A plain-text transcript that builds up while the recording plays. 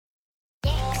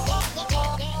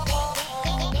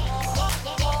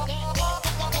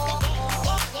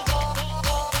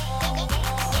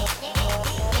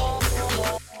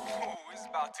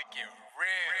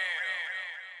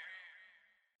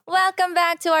Welcome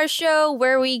back to our show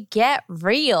where we get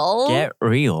real. Get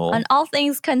real. On all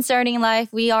things concerning life.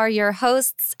 We are your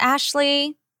hosts,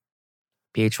 Ashley.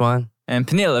 PH1. And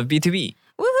Peniel of B2B.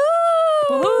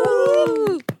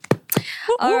 Woohoo!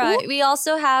 All right. We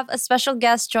also have a special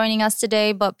guest joining us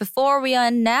today. But before we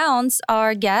announce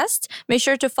our guest, make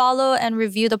sure to follow and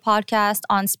review the podcast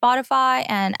on Spotify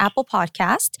and Apple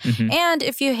Podcast. And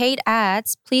if you hate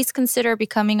ads, please consider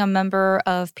becoming a member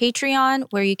of Patreon,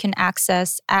 where you can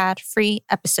access ad-free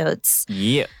episodes.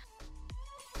 Yeah.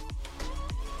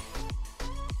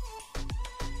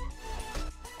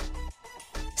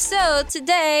 So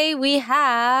today we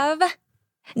have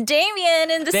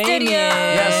Damien in the studio.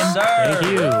 Yes, sir.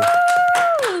 Thank you.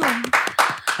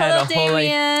 Had Hello, a whole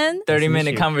Damien.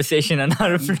 30-minute conversation on how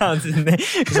to pronounce his name.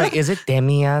 It's like, is it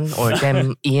Damian or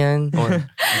Damian or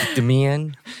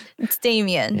Damian? It's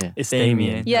Damien. Yeah. It's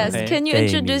Damien. Yes. Okay. Can you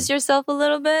Damien. introduce yourself a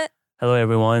little bit? Hello,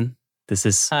 everyone. This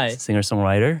is Hi.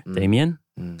 singer-songwriter Damien.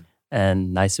 Mm.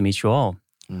 And nice to meet you all.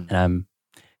 Mm. And I'm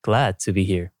glad to be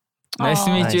here. Nice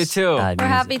to meet you Nice. too. We're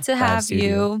happy to have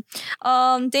you.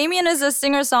 Damien is a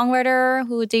singer-songwriter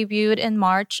who debuted in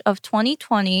March of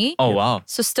 2020. Oh, wow.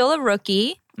 So still a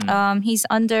rookie. He's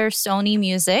under Sony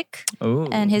Music. Ooh,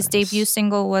 And his debut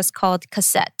single was called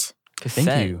Cassette. cassette.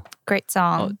 Thank you. Great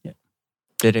song. Oh,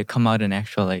 did it come out in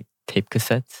actual tape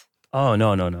cassettes? Oh,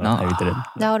 no. No. I didn't.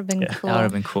 That would have been Yeah. cool. That would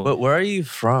have been cool. But where are you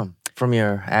from? From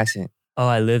your accent? Oh,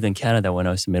 I lived in Canada when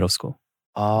I was in middle school.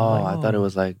 Oh, I thought it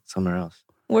was like somewhere else.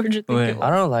 Where'd you think Where? it was? I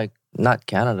don't know, like not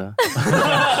Canada.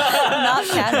 Not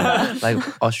Canada.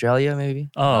 Like Australia, maybe?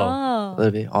 A Oh,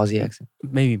 little bit Aussie accent.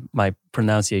 maybe my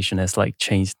pronunciation has like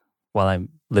changed while I'm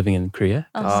living in Korea.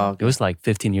 Oh. It was like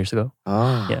 15 years ago.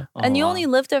 Oh. Yeah. And you wow. only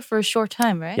lived there for a short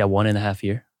time, right? Yeah, 1.5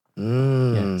 year.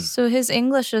 Mm. So his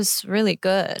English is really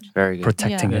good. Very good.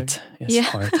 Protecting Yeah. it. Yes, Yeah.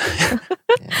 hard.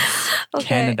 Yeah. Okay.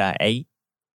 Canada 8.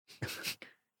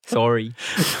 Sorry.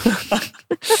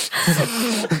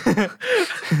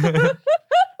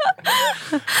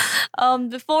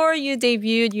 Before you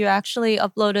debuted, you actually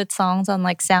uploaded songs on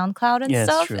like SoundCloud and Yeah,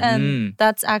 it's stuff. true. And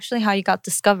that's actually how you got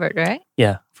discovered, right?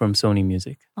 Yeah, from Sony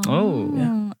Music. Oh.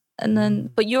 Yeah. And then,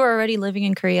 but you were already living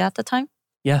in Korea at the time?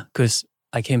 Yeah, because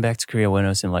I came back to Korea when I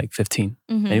was in like 15.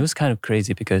 Mm-hmm. And it was kind of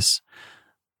crazy because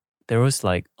there was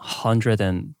like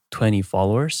 120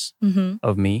 followers Mm-hmm.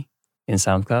 of me in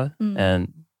SoundCloud. Mm.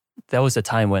 And that was the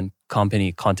time when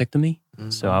company contacted me.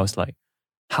 Mm. So I was like,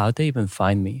 how'd they even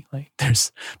find me? Like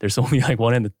there's only like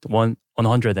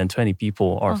 120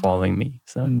 people are Uh-huh. following me.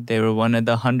 So They were one of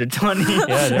the 120.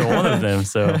 yeah, they're one of them.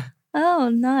 So Oh,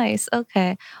 nice.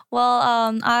 Okay. Well,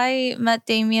 I met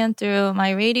Damien through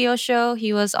my radio show.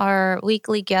 He was our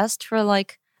weekly guest for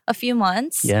like a few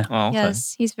months. yeah, Oh, okay.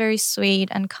 Yes, he's very sweet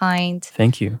and kind.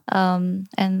 thank you.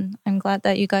 And I'm glad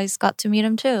that you guys got to meet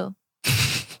him too.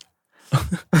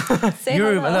 Say You,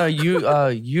 hello.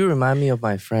 you remind me of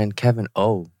my friend Kevin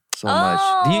O so much.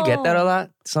 Do you get that a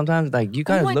lot? Sometimes, like you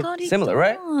Oh kind my of look God, he similar,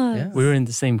 right? does. Yeah. We were in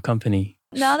the same company.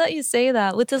 Now that you say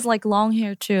that, with his like long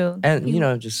hair too. And He-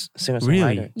 just singer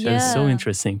Really? songwriter. That's so Yeah.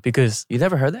 interesting because You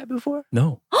never heard that before?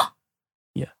 no.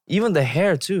 Even the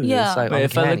hair too. Yeah. It's like Wait,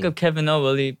 if I look uncanny. up Kevin O,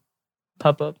 will he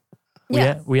pop up?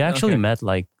 Yeah. We actually Okay. met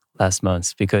like last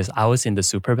month because I was in the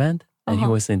super band and he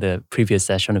Uh-huh. was in the previous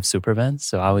session of super band.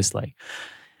 So I was like,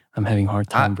 I'm having a hard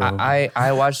time, bro.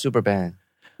 I watched Superband.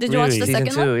 Did you watch the Really? Season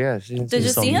second 2, one? yeah. Season Did 2.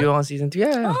 you see him? You on season 2?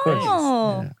 Yeah, of course.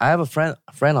 Oh. Yeah. I have a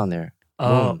friend on there.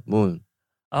 Oh. Moon.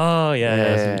 Oh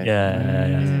yeah.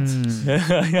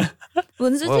 Yeah.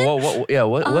 문수진?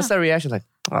 What's that reaction like?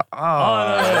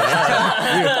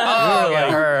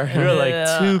 We were like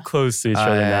Yeah. too close to each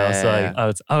other now. So yeah. like, I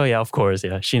was, oh yeah, of course,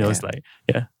 yeah. She knows, like,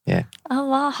 yeah. Oh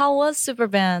wow, how was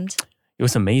Superband? It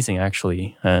was amazing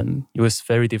actually, and it was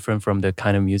very different from the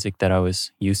kind of music that I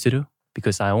was used to do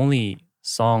because I only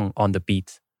sang on the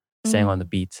beat,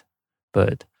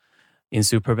 but in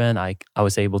Superband, I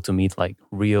was able to meet like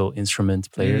real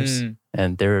instrument players,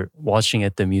 and they're watching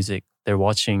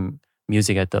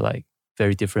music at the like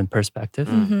very different perspective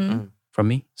Mhm. from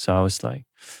me. So I was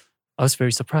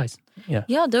very surprised. Yeah.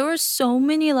 Yeah, there were so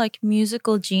many like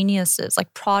musical geniuses,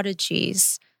 like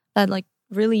prodigies, that like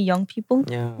really young people.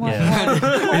 Yeah. Why-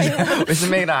 Yeah. We should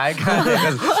make an eye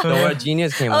contact because the word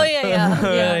genius came Oh up.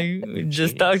 yeah. We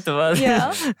just talked about it.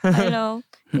 Yeah, I know.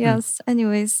 Yes.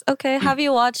 Anyways, okay. Have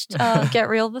you watched Get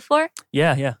Real before?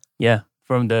 Yeah.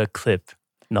 From the clip,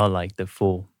 not like the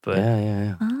full, but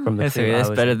Yeah. Ah. from the That's, clip, I that's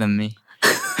was better like, than me.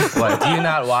 What? Do you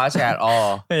not watch at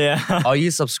all? Yeah. Are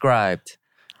you subscribed?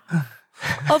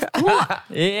 Of course.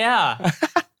 Yeah.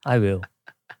 I will.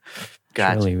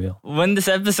 Gotcha. Surely will. When this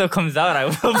episode comes out, I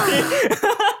will be.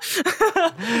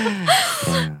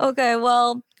 Yeah. Okay,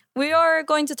 well, we are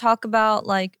going to talk about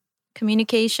like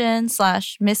communication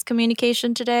slash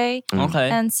miscommunication today. Mm. Okay.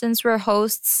 And since we're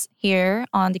hosts here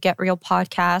on the Get Real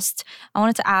podcast, I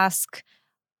wanted to ask,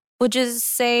 would you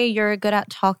say you're good at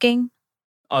talking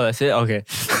Oh, that's it? Okay.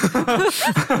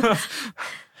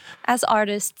 as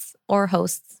artists or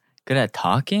hosts? Good at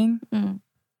talking? Mm.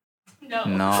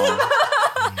 No.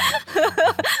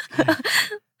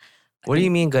 What do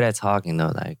you mean good at talking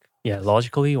though? Yeah,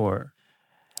 logically or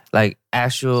Like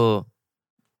actual,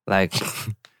 like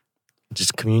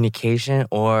just communication,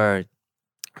 or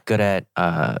good at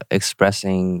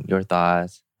expressing your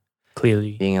thoughts,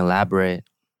 clearly. being elaborate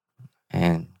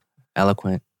and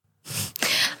eloquent.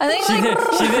 I think She like,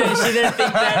 didn't think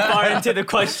that far into the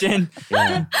question.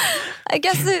 Yeah. I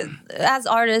guess as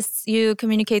artists, you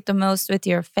communicate the most with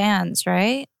your fans,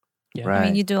 right? Yeah. Right. I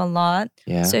mean, you do a lot.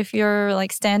 Yeah. So if you're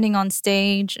like standing on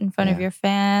stage in front of Yeah. your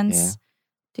fans, Yeah.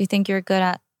 do you think you're good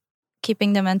at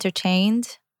keeping them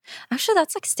entertained? Actually,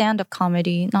 that's like stand-up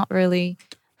comedy, not really.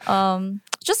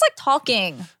 Just like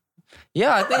talking.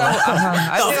 Yeah, I think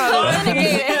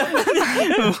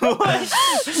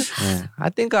I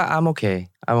think I'm okay.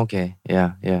 I'm okay.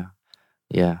 Yeah.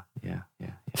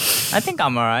 I think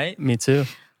I'm alright. Me too.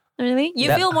 Really? You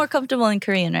That- feel more comfortable in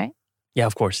Korean, right? Yeah,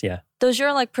 of course. Yeah. Does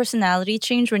your like personality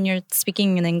change when you're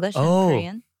speaking in English and Oh.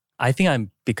 Korean? I think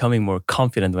I'm becoming more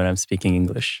confident when I'm speaking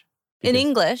English. In Because-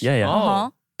 English? Yeah, yeah. Oh. Uh-huh.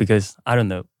 Because I don't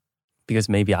know. Because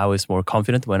maybe I was more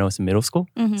confident when I was in middle school.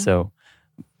 Mhm. So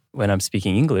when I'm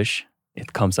speaking English,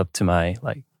 it comes up to my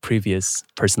like previous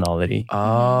personality.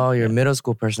 Oh, your middle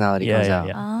school personality Yeah, comes yeah, out.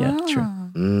 yeah. Yeah, true. Ah.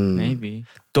 Mm. Maybe.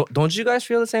 Don't you guys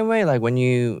feel the same way? Like when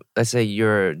you, let's say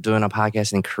you're doing a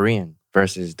podcast in Korean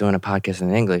versus doing a podcast in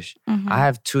English. Mhm. I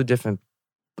have two different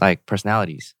like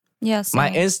personalities. Yes. My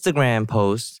Instagram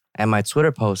posts and my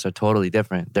Twitter posts are totally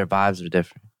different. Their vibes are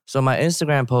different. So my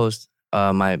Instagram post,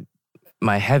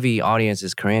 my heavy audience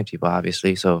is Korean people,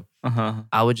 obviously. So Uh-huh.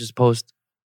 I would just post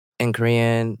in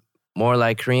Korean, more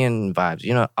like Korean vibes.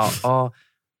 You know,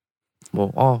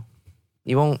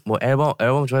 이번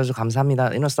앨범 좋아해서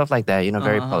감사합니다. You know, stuff like that. You know,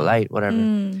 very Uh-huh. polite, whatever.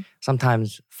 Mm.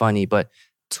 Sometimes funny, but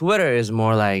Twitter is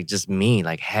more like just me,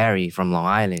 like Harry from Long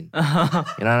Island.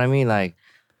 You know what I mean? Like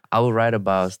I would write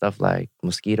about stuff like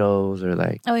mosquitoes or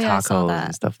like Oh, yeah, I saw tacos that.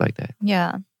 and stuff like that.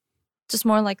 Yeah. Just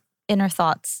more like inner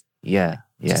thoughts. Yeah.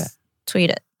 Just tweet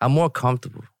it. I'm more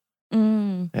comfortable.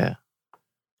 Mm.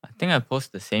 I think I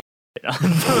post the same.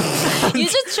 You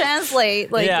just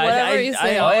translate like Yeah, whatever you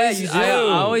say. always- I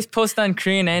always post on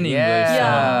Korean and English. Yeah.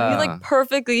 Yeah, you Yeah. like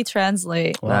perfectly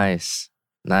translate. Wow.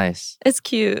 Nice. It's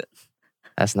cute.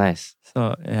 That's nice.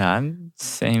 So yeah, I'm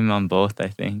same on both, I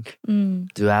think. Mm.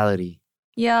 Duality.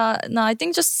 Yeah, no, I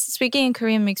think just speaking in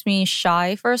Korean makes me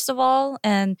shy, first of all.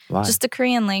 And Why? just the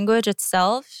Korean language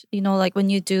itself, you know, like when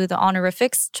you do the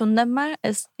honorifics, 존댓말,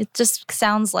 it just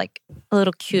sounds like a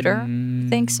little cuter. I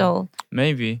think so.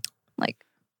 Maybe. Like,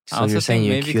 So I also you're saying think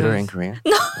you're maybe cuter 'cause- in Korean?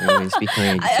 No. When you speak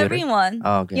Korean, you're cuter? everyone.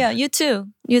 Oh, okay. Yeah, you too.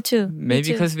 You too. You Maybe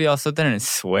too. because we also didn't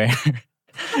swear.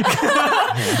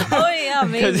 Oh, yeah,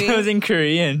 Because maybe. it was in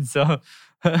Korean, so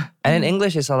And in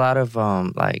English, it's a lot of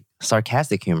like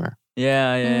sarcastic humor.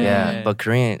 yeah. Yeah. But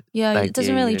Korean, Yeah, like, it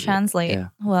doesn't yeah, really yeah, translate yeah.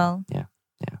 well.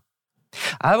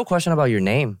 I have a question about your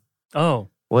name. Oh,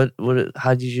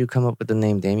 How did you come up with the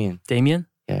name Damien? Damien?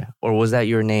 Yeah. Or was that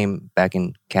your name back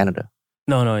in Canada?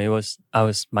 No, my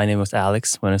name was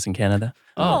Alex when I was in Canada,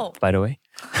 Oh, by the way.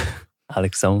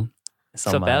 Alex Zone. what's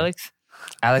up, Alex?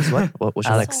 Alex, what? What's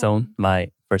your Alex Zone,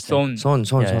 my first name. Son.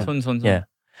 Son. Yeah. Son. Yeah.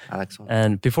 Alex Son.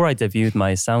 And before I debuted,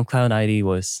 my SoundCloud ID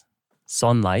was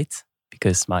Sunlight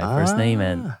because my first name,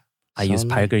 and I use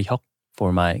Sunlight. 발글혁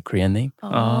for my Korean name.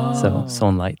 Oh. So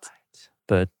Sunlight.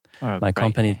 But Or my bright.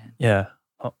 company, yeah.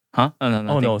 Huh? Oh, no,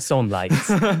 Oh no, Sunlight.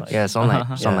 Yeah, Sunlight.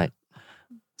 Uh-huh. Sunlight.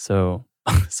 So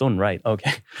Sunlight.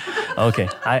 Okay. Okay.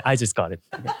 I just got it.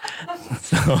 Okay.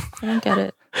 So I don't get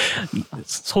it.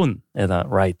 손에다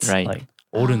right. Right. Like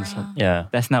오른손. Yeah.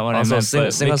 That's not what Also, I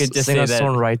meant, but we could just say that.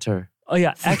 songwriter. Oh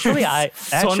yeah. Actually,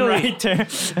 Songwriter.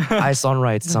 I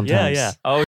songwrite sometimes. yeah.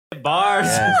 Oh, bars.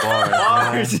 Yeah,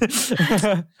 bars.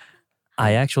 Bars.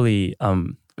 I actually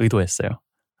의도했어요.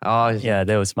 Oh, Yeah,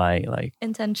 that was my like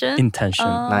Intention? intention.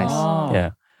 Nice. Oh.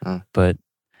 Yeah. But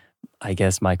I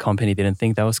guess my company didn't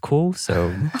think that was cool.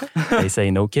 So they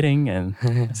say, no kidding. And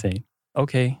I say,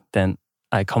 okay. Then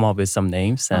I come up with some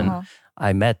names and Uh-huh.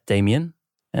 I met Damien.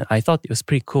 And I thought it was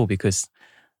pretty cool because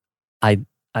I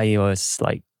was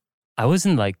like, I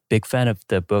wasn't like big fan of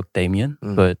the book Damien,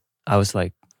 Mm. but I was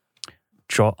like,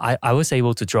 I was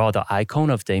able to draw the icon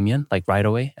of Damien like right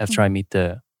away after I meet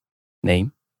the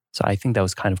name. So I think that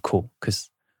was kind of cool because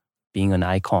being an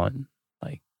icon.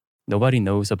 Like nobody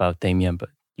knows about Damien, but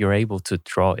you're able to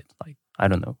draw it. Like, I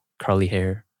don't know, curly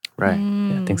hair, Right.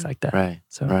 yeah, things like that. Right.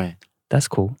 So Right. that's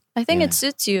cool. I think Yeah. it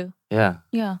suits you. Yeah.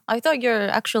 Yeah. I thought your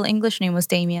actual English name was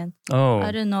Damien. Oh,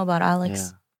 I didn't know about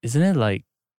Alex. Yeah. isn't it like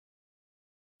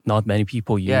not many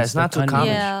people use? Yeah, it's not that too kind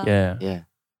of- common. Yeah. Yeah.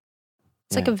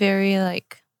 It's like a very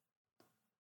like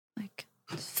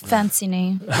fancy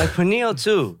name. Like Peniel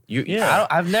too. Yeah.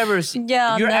 I've never seen.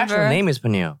 Yeah, Your never. actual name is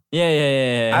Peniel.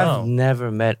 Yeah. I've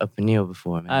never met a Peniel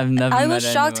before, man. I've never. I met was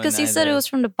shocked anyone because he said it either. was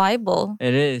from the Bible.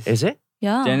 It is. Is it?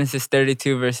 Yeah. Genesis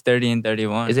 32 verse 30 and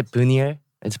 31. Is it Punier?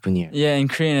 It's Punier. Yeah, in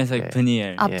Korean it's like Okay.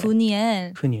 Punier. Ah, Yeah.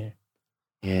 Puniel. Punier.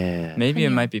 Yeah. Maybe it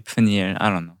Punier. might be Punier. I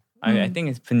don't know. I Mm. think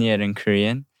it's Punier in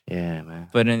Korean, Yeah, man.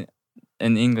 but in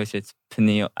English it's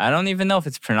Peniel. I don't even know if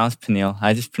it's pronounced Peniel.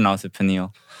 I just pronounce it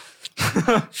Peniel.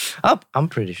 I'm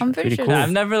pretty sure. I'm pretty Pretty sure. cool.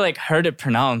 I've never like heard it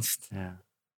pronounced. Yeah.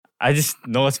 I just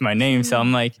know it's my name, so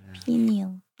I'm like,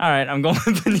 Peniel. all right, I'm going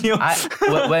with Peniel.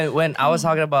 When I was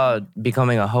talking about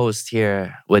becoming a host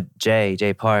here with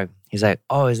Jay Park, he's like,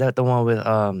 "Oh, is that the one with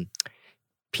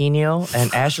Peniel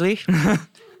and Ashley?"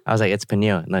 I was like, "It's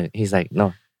Peniel." No, he's like,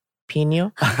 "No,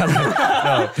 Peniel." I was like,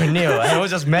 no, Peniel. And he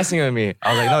was just messing with me. I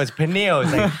was like, "No, it's Peniel."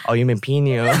 He's like, "Oh, you mean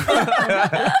Peniel?"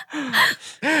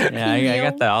 Yeah, I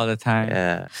got that all the time.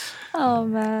 Yeah. Oh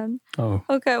man. Oh,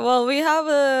 Okay, well, we have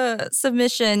a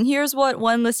submission. Here's what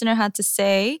one listener had to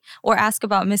say or ask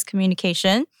about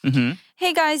miscommunication. Mhm.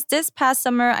 Hey guys, this past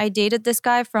summer, I dated this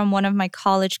guy from one of my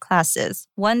college classes.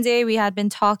 One day, we had been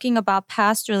talking about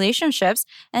past relationships,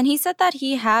 and he said that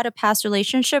he had a past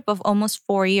relationship of almost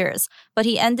 4 years, but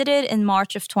he ended it in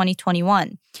March of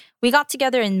 2021. We got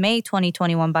together in May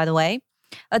 2021, by the way.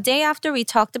 A day after we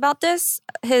talked about this,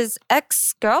 his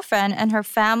ex-girlfriend and her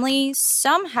family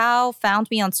somehow found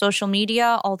me on social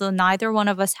media, although neither one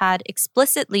of us had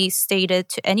explicitly stated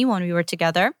to anyone we were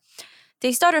together.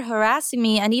 They started harassing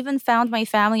me and even found my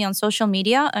family on social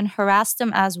media and harassed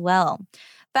them as well.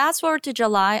 Fast forward to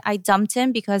July, I dumped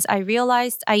him because I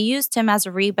realized I used him as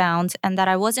a rebound and that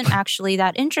I wasn't actually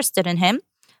that interested in him.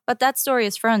 But that story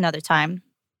is for another time.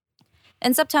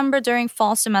 In September, during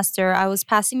fall semester, I was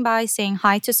passing by saying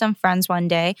hi to some friends one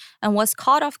day and was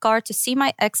caught off guard to see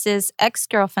my ex's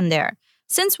ex-girlfriend there.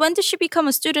 Since when did she become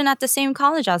a student at the same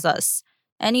college as us?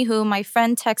 Anywho, my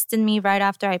friend texted me right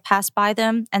after I passed by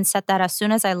them and said that as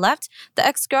soon as I left, the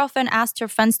ex-girlfriend asked her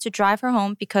friends to drive her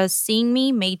home because seeing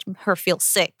me made her feel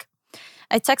sick.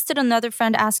 I texted another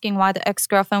friend asking why the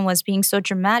ex-girlfriend was being so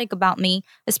dramatic about me,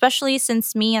 especially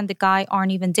since me and the guy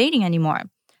aren't even dating anymore.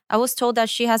 I was told that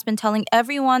she has been telling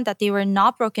everyone that they were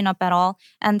not broken up at all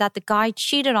and that the guy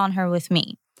cheated on her with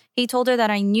me. He told her that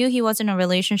I knew he was in a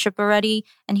relationship already,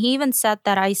 and he even said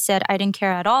that I said I didn't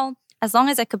care at all as long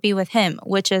as I could be with him,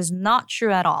 which is not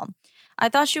true at all. I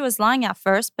thought she was lying at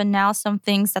first, but now some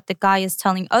things that the guy is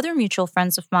telling other mutual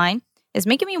friends of mine is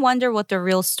making me wonder what the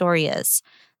real story is.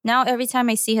 Now, every time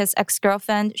I see his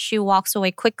ex-girlfriend, she walks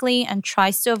away quickly and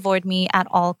tries to avoid me at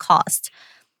all costs.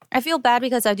 I feel bad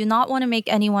because I do not want to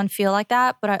make anyone feel like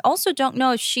that, but I also don't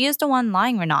know if she is the one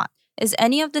lying or not. Is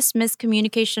any of this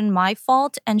miscommunication my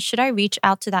fault? And should I reach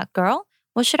out to that girl?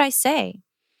 What should I say?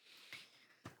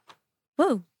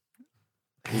 Woo.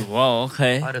 Whoa,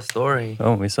 okay. What a story.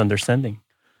 oh, misunderstanding.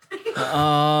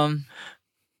 I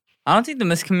don't think the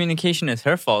miscommunication is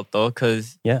her fault though,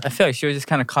 because Yeah. I feel like she was just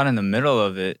kind of caught in the middle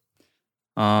of it.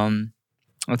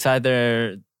 It's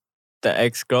either the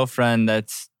ex-girlfriend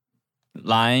that's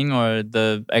lying or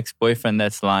the ex-boyfriend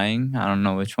that's lying. I don't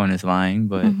know which one is lying,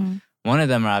 but Mhm. one of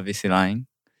them are obviously lying.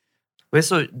 Wait,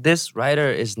 so this writer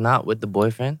is not with the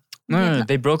boyfriend? No,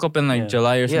 they broke up in like Yeah.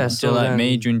 July or Yeah, something. so July, then-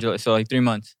 May, June, July. So like 3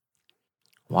 months.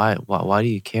 Why do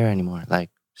you care anymore? Like,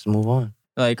 just move on.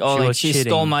 Like, oh, She like was she cheating.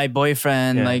 stole my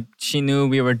boyfriend. Yeah. Like she knew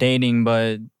we were dating,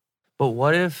 but But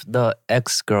what if the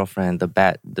ex-girlfriend,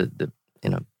 the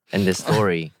in this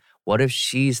story, what if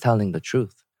she's telling the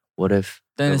truth? What if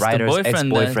then the it's the writer's boyfriend.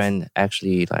 ex-boyfriend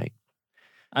actually like?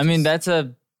 I mean, that's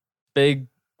a big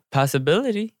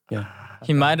possibility. Yeah.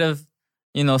 He might have,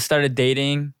 started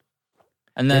dating,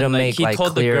 and then Didn't like make, he like,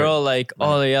 told clear- the girl like,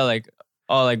 oh yeah, like,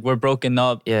 oh like we're broken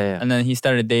up, Yeah, and then he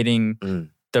started dating Mm.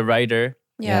 the writer,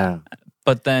 yeah.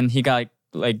 but then he got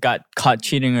caught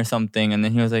cheating or something, and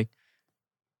then he was like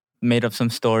made up some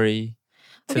story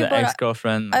to Okay, the but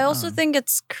ex-girlfriend. I also think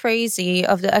it's crazy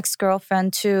of the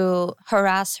ex-girlfriend to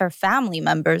harass her family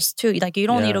members too. Like you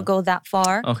don't need to Yeah. go that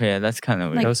far okay, yeah, that's kind of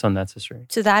weird. Like- That was unnecessary.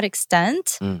 to that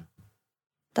extent. Mm.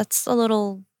 That's a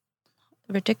little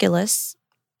ridiculous.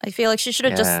 I feel like she should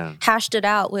have Yeah. just hashed it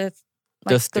out with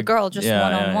like Just the the- girl, just yeah,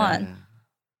 one yeah, on yeah. one. Yeah.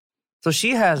 So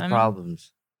she has I mean-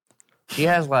 problems. She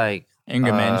has like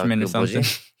Anger management or good something.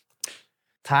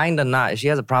 tying the knot. She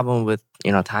has a problem with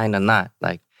tying the knot.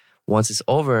 Like once it's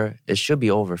over, it should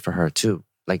be over for her too.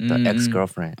 Like the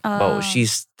ex-girlfriend, but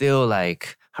she's still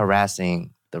like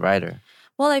harassing the writer.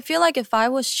 Well, I feel like if I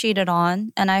was cheated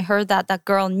on and I heard that that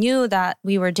girl knew that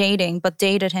we were dating but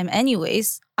dated him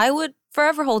anyways, I would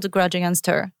forever hold a grudge against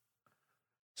her.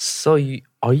 So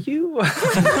are you?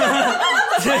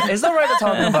 Is that right to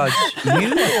talk about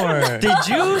you or? Did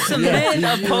you submit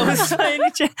a post by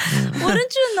any chance?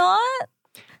 Wouldn't you not?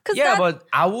 Yeah, but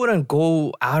I wouldn't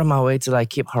go out of my way to like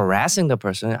keep harassing the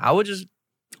person. I would just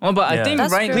Well, but I think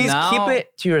That's right true. please now, keep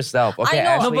it to yourself. Okay, I know.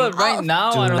 Ashley? No, but right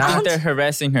now, do I don't not- think they're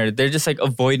harassing her. They're just like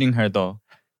avoiding her, though.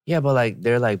 Yeah, but like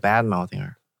they're like bad mouthing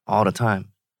her all the time.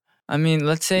 I mean,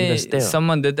 let's say Even still.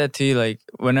 someone did that to you, like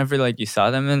whenever like you saw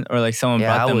them in, or like someone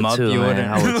Yeah, brought I them would up, too, you man. wouldn't.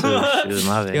 I would too. Shoot,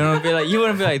 my bad. You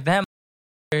wouldn't be like that.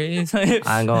 He's like-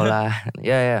 I ain't gonna lie.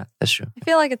 Yeah, that's true. I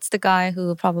feel like it's the guy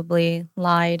who probably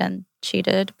lied and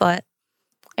cheated, but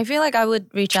I feel like I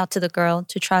would reach out to the girl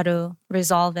to try to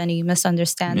resolve any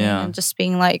misunderstanding Yeah. and just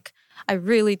being like, I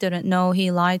really didn't know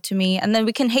he lied to me. And then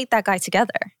we can hate that guy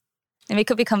together and we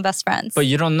could become best friends. But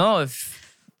you don't know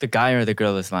if the guy or the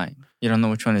girl is lying. You don't know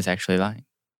which one is actually lying.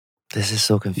 This is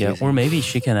so Yeah, confusing. or maybe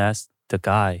she can ask the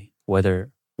guy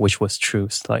which was true.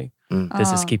 It's like,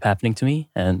 does this Oh. keep happening to me?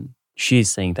 And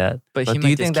she's saying that. But, But he do you might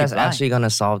just think keep that's lying. actually gonna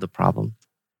solve the problem?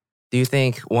 Do you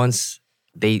think once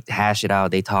they hash it out,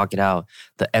 they talk it out,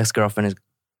 the ex-girlfriend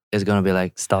is gonna be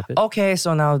like, Stop it. okay,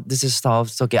 so now this is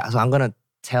solved. So, so I'm gonna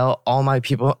tell all my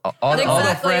people, all the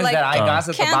Exactly, friends like, that I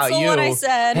gossiped about cancel you. what I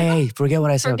said. Hey, forget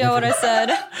what I said. Forget what I said.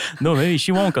 No, maybe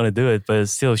she won't gonna do it, but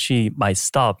still she might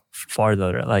stop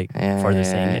farther, like farther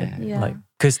saying it. Yeah. Like,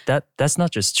 cause that's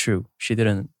not just true. She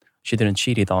didn't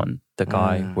cheat it on the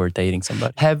guy Mm. who were dating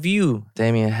somebody. Have you,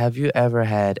 Damien, have you ever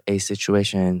had a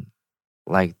situation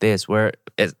like this where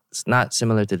it's not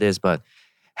similar to this, but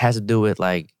has to do with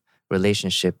like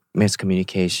relationship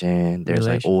miscommunication? There's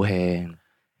like ohe.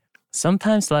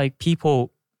 Sometimes like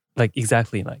people like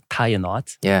exactly like tie a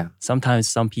knot. Yeah. Sometimes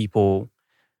some people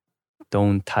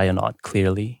don't tie a knot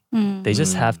clearly. Mm. They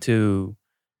just have to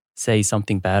say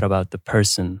something bad about the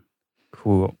person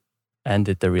who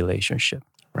ended the relationship.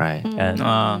 Right. And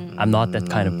I'm not that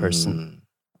kind of person.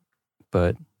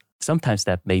 But sometimes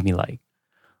that made me like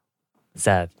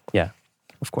sad. Yeah,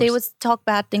 of course. They would talk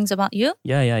bad things about you?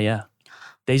 Yeah.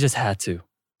 They just had to.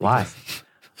 Why?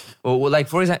 Well, like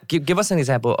for example, give us an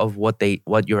example of what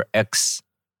your ex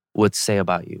would say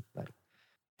about you. Like,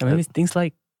 And maybe things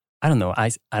like, I don't know,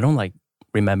 I don't like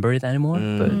remember it anymore,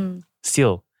 but Mm.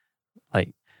 still, like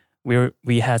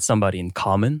we had somebody in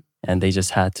common and they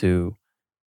just had to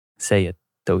say it,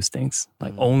 those things,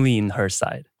 like only in her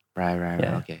side. right.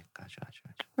 Yeah. Okay, gotcha.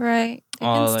 Right. They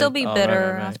Oh, can still like- be oh,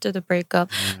 bitter right. after the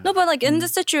breakup. No, but like in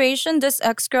this situation, this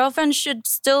ex-girlfriend should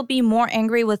still be more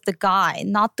angry with the guy,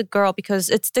 not the girl, because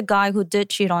it's the guy who did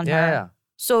cheat on her. Yeah.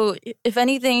 So if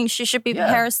anything, she should be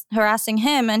Yeah. harassing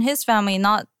him and his family,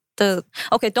 not the...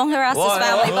 Okay, don't harass his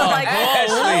family, but like...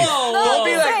 Ashley, No, don't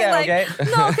be I'm like saying, that,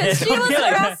 okay? No, because she Don't was be like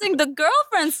that. harassing the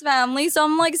girlfriend's family. So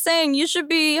I'm like saying you should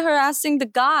be harassing the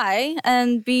guy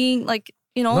and being like,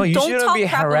 you know, No, you don't shouldn't talk be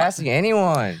crap about- harassing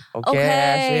anyone. Okay,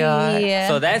 Ashley, all right? Okay.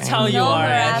 So that's how you No are,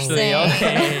 actually. harassing.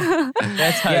 Okay.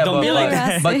 That's how. Yeah, don't but be like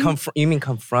harassing. that. But you mean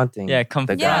confronting? Yeah, the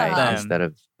confront guy them. instead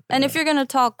of. And if you're gonna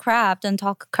talk crap, then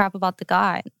talk crap about the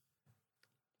guy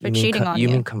for you mean cheating on you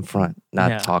you. mean confront, not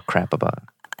Yeah. talk crap about.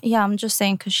 Yeah, I'm just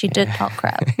saying because she did talk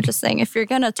crap. Just saying if you're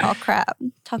gonna talk crap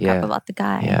Yeah. about the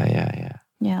guy. Yeah.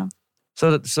 Yeah.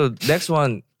 So next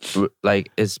one,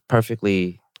 like, is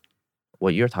perfectly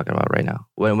what you're talking about right now.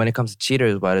 When it comes to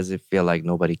cheaters, why does it feel like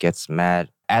nobody gets mad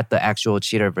at the actual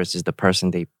cheater versus the person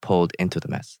they pulled into the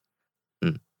mess?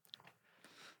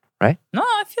 No,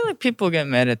 I feel like people get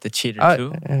mad at the cheater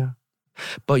too. Yeah.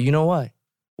 But you know what?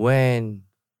 When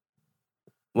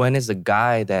it's a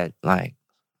guy that like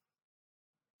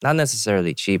not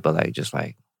necessarily cheat, but like just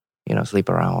like, sleep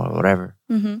around or whatever,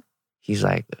 Mm-hmm. he's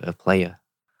like a player.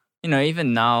 You know,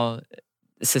 even now,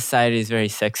 society is very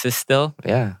sexist still.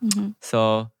 Yeah. Mm-hmm.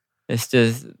 So it's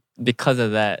just because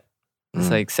of that, it's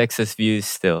Mm. like sexist views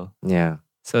still. Yeah.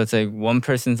 So it's like one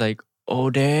person's like, oh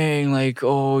dang, like,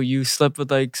 oh, you slept with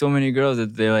like so many girls.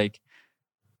 That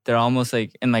they're almost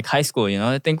like in like high school, you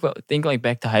know? Think like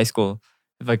back to high school.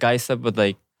 If a guy slept with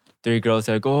like 3 girls,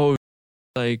 they're like, oh,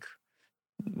 like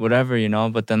whatever, you know?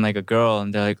 But then like a girl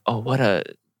and they're like, oh, what a,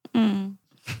 Mm.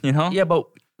 you know? Yeah, but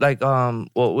like well,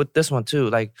 with this one too,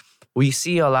 like we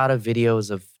see a lot of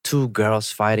videos of 2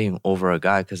 girls fighting over a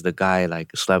guy because the guy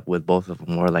like slept with both of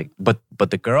them, or like but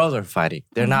the girls are fighting.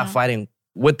 They're not Mhm. fighting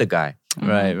with the guy.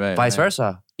 Right, right. Vice right.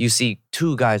 versa. You see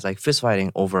two guys like fist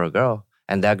fighting over a girl,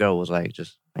 and that girl was like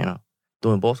just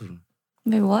doing both of them.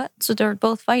 Wait, what? So they're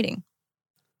both fighting.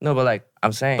 No, but like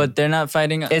I'm saying, But they're not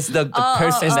fighting. it's the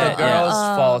person it's the that- girl's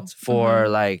oh. fault for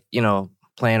Mhm. like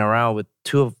playing around with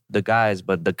two of the guys,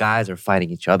 but the guys are fighting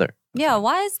each other. Yeah,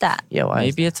 why is that? Yeah, why?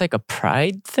 Maybe it's like a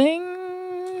pride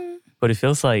thing. But it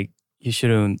feels like you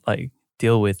shouldn't like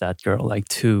deal with that girl like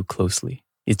too closely.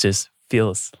 It just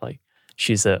feels like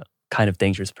she's a kind of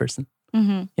dangerous person.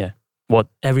 Mm-hmm. What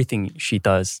everything she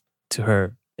does to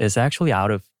her is actually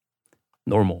out of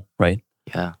normal, right?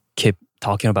 Yeah. Keep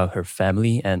talking about her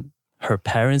family and her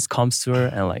parents comes to her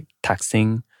and like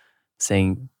texting,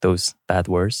 saying those bad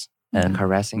words and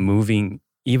Harassing.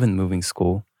 even moving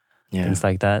school, Yeah. things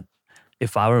like that.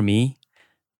 If I were me,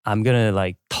 I'm gonna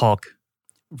like talk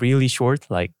really short.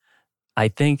 Like, I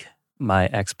think my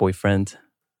ex-boyfriend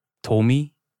told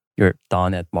me you're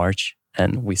done at March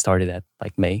and we started at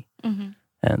like May. Mm-hmm.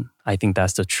 And I think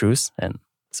that's the truth. And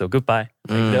so goodbye.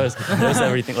 Mm. That was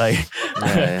everything. Like,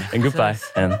 Yeah. and goodbye.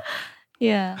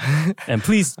 Yeah. And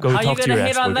please go How you talk to your gonna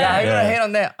hate on ex-boyfriend. that? Yeah, you're gonna hate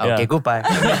on that. Yeah. Okay, goodbye.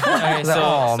 Okay, It's like,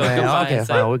 oh man, goodbye. okay, It's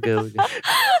fine, like, we're good. We're good.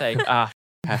 it's like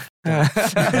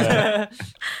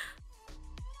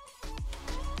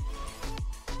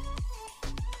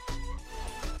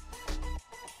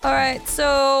All right,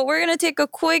 so we're going to take a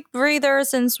quick breather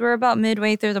since we're about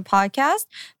midway through the podcast.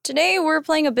 Today, we're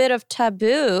playing a bit of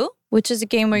Taboo, which is a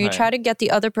game where you Right. try to get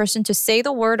the other person to say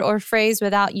the word or phrase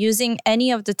without using any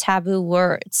of the taboo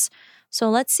words. So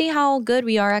let's see how good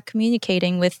we are at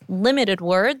communicating with limited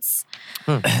words.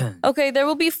 Okay, there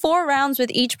will be 4 rounds with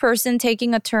each person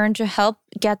taking a turn to help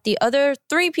get the other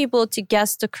 3 people to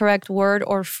guess the correct word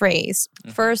or phrase.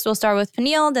 First, we'll start with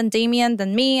Peniel, then Damien,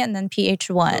 then me, and then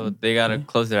PH1. So they gotta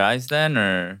close their eyes then,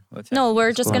 or what's No,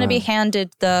 we're just going to be going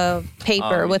handed the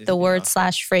paper Oh, with you the just- word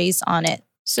okay. / phrase on it.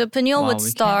 So Peniel Wow, would we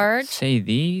can't start. say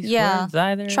these Yeah. words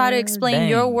either. Try to explain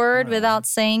your Dang. word Alright. without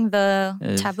saying the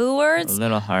It's taboo A words.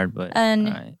 little hard, but And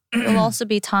alright. It'll also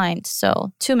be timed.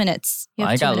 So 2 minutes. You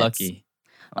have I 2 got minutes. lucky.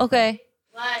 Okay.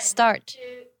 Start.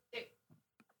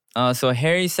 So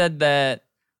Harry said that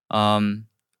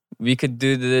we could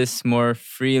do this more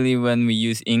freely when we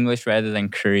use English rather than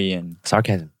Korean.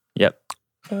 Sarcasm. Yep.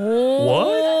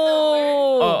 Oh,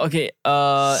 Oh, okay.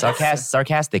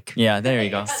 Sarcastic. Yeah, there you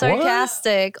go.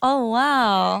 sarcastic. Oh,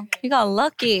 wow. You got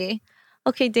lucky.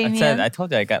 Okay, Damien. I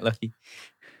told you I got lucky.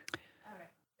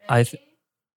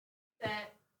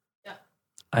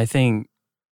 I think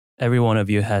every one of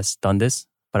you has done this,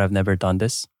 but I've never done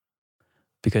this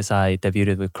because I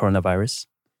debuted with coronavirus.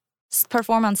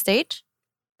 Perform on stage?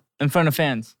 In front of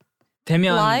fans.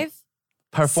 Temmyeon. Live?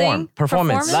 Sing?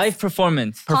 Performance. Live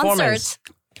performance. Performance.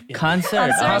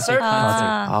 Concert. Concert? Concert.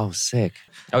 Ah. Oh, sick.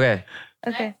 Okay.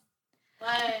 Okay. 1,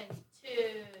 2,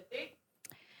 3.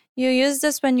 You use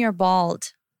this when you're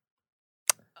bald.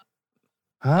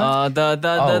 Huh?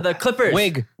 The Clippers.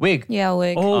 Wig. Yeah,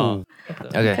 wig. Oh.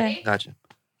 Okay. Okay. Gotcha.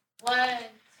 1,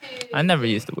 2. I never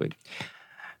used the wig.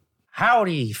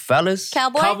 Howdy, fellas.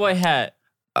 Cowboy? Cowboy hat.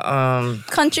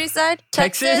 Countryside?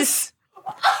 Texas?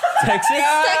 Texas.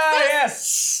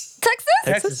 Yes. Texas?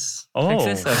 Texas. Oh,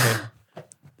 Texas. Okay.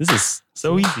 this is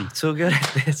so easy. Too good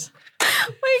at this.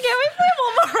 Wait, can we play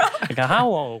one more round? Like,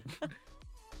 how?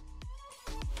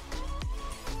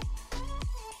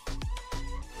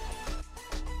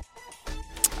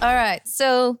 All right,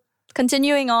 so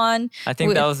continuing on. I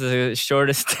think that was the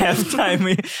shortest half time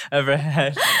we ever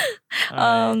had.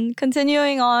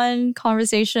 Continuing on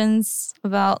conversations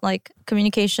about like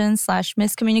communication /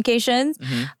 miscommunications.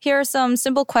 Mhm. Here are some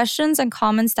simple questions and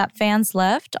comments that fans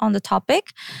left on the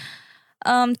topic.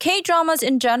 K-dramas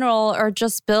in general are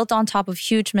just built on top of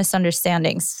huge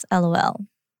misunderstandings. LOL.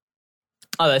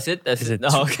 Oh, that's it. That's Is it. it,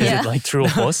 Oh, okay. is Yeah. it like true or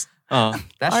false? Oh.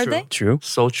 That's Are true. they? True.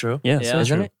 So true. Yeah, Yeah. so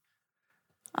Isn't true. it?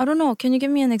 I don't know. Can you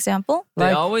give me an example? They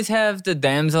Like- always have the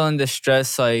damsel in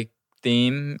distress like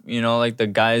theme. You know, like the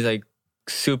guy's like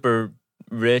super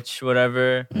rich,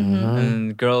 whatever, Mm-hmm. and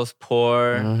the girl's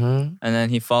poor, Mm-hmm. and then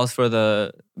he falls for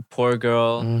the poor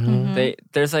girl. Mm-hmm.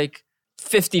 There's like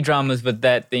 50 dramas with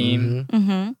that theme.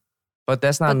 Mm-hmm. But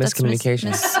that's not But that's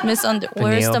miscommunication. Where's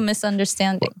Peniel. the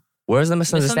misunderstanding? Where's the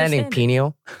misunderstanding,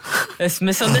 Peniel? It's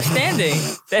misunderstanding.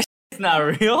 That's not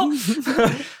real.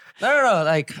 No.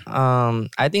 Like,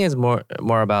 I think it's more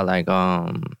about like,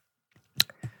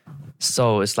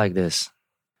 so it's like this.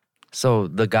 So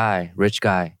the guy, rich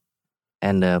guy,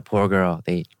 and the poor girl,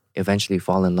 they eventually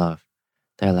fall in love.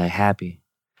 They're like happy,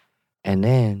 and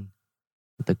then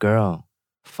the girl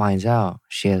finds out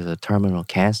she has a terminal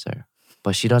cancer,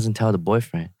 but she doesn't tell the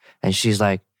boyfriend, and she's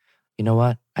like, you know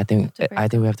what? I think to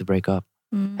break we have to break up.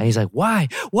 Mm. And he's like, why?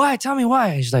 Why? Tell me why.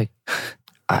 And she's like,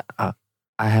 I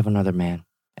have another man.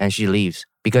 And she leaves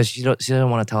because she doesn't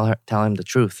want to tell him the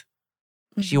truth.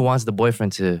 She Mhm. wants the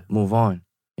boyfriend to move on.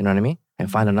 You know what I mean? And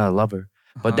find another lover.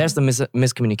 But Uh-huh. there's the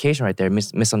miscommunication right there,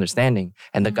 misunderstanding.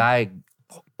 And the Mhm. guy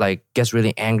like gets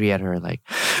really angry at her, like,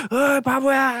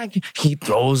 he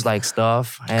throws like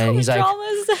stuff, and he's like,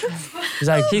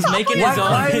 He's making his own.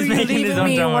 why are He's you making his leaving own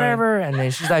me or drama. whatever? And then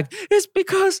she's like, it's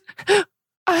because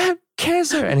I have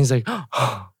cancer. And he's like,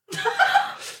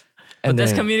 But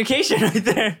there's communication right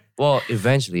there. well,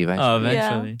 eventually. Oh,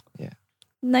 eventually.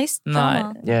 Nice No,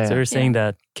 drama. Yeah. So you're saying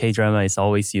that K drama is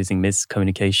always using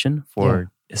miscommunication for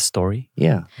a story?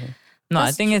 Yeah. No, I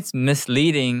That's think it's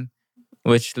misleading,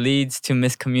 which leads to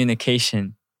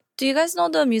miscommunication. Do you guys know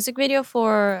the music video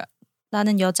for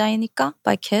나는 여자이니까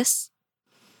by Kiss?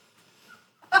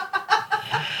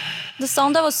 The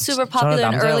song that was super popular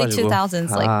in early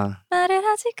 2000s, like 말을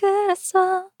하지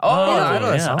그랬어. Oh, Yeah. I know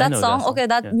that Yeah, song. I That know song. Okay,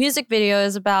 that Yeah. music video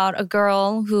is about a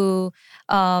girl who,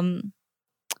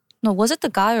 no, was it the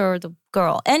guy or the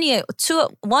girl?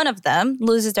 One of them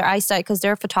loses their eyesight because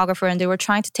they're a photographer and they were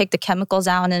trying to take the chemicals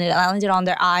out and it landed on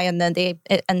their eye and then it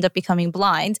ended up becoming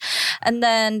blind. And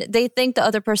then they think the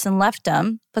other person left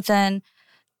them, but then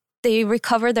they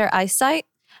recover their eyesight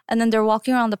and then they're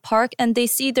walking around the park and they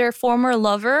see their former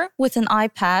lover with an eye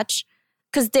patch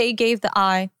because they gave the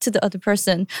eye to the other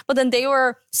person. But then they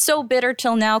were so bitter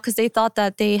till now because they thought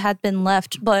that they had been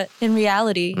left. But in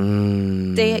reality,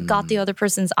 they got the other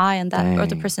person's eye and that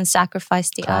other Dang. person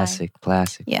sacrificed the classic.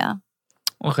 eye. Yeah.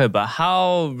 Okay, but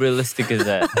how realistic is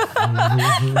that?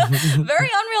 Very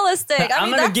unrealistic. I'm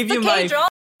mean, gonna that's give the you my K-drama.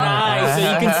 eye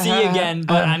so you can see again,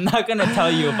 but I'm not gonna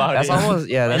tell you about That's it. almost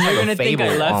that's You're like gonna a fable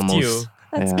think I left almost. you.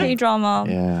 That's Yeah. K-drama.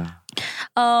 Yeah.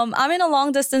 I'm in a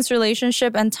long distance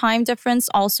relationship and time difference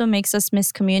also makes us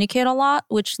miscommunicate a lot,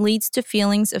 which leads to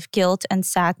feelings of guilt and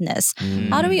sadness.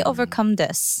 How do we overcome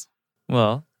this?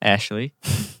 Well, Ashley.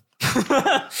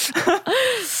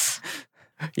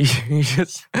 You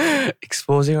just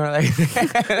exposing her like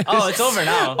that. Oh, it's over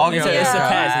now. Okay, it's, okay, it's a okay.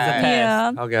 pass. It's a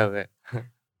pass. Yeah. Okay.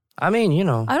 I mean, you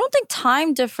know. I don't think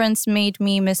time difference made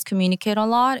me miscommunicate a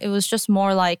lot. It was just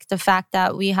more like the fact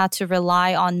that we had to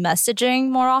rely on messaging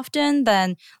more often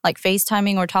than like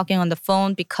FaceTiming or talking on the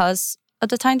phone because of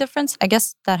the time difference. I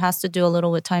guess that has to do a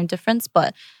little with time difference,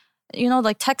 but you know,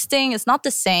 like texting is not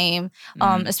the same.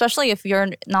 Especially if you're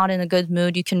not in a good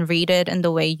mood, you can read it in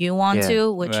the way you want Yeah.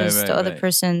 to, which Right, is right, the other right.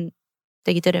 person,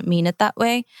 they didn't mean it that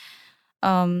way.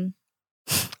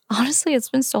 Honestly, it's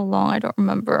been so long, I don't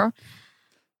remember.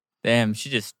 Damn, she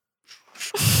just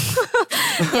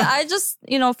Yeah, I just,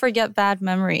 forget bad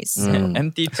memories. Mm.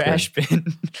 empty That's trash bin.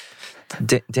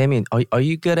 Damien, are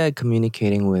you good at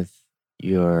communicating with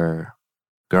your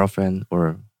girlfriend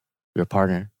or your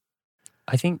partner?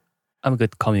 I think I'm a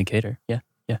good communicator. Yeah.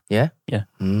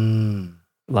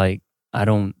 Like, I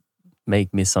don't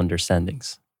make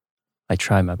misunderstandings. I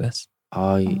try my best.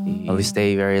 Oh, you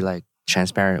stay very like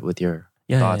transparent with your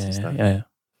thoughts and stuff. Yeah.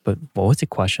 But what was the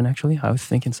question actually? I was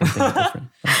thinking something different.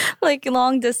 Like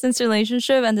long distance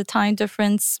relationship and the time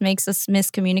difference makes us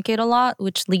miscommunicate a lot,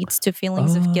 which leads to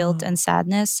feelings of guilt and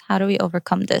sadness. How do we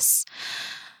overcome this?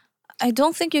 I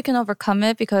don't think you can overcome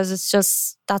it because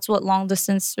that's what long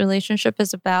distance relationship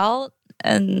is about.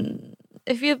 And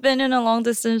if you've been in a long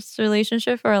distance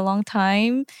relationship for a long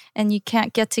time and you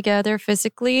can't get together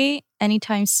physically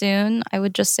anytime soon, I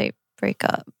would just say break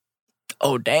up.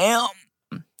 Oh damn.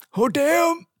 Oh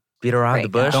damn. Beat around the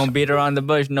Break bush. Don't beat around the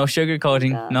bush. No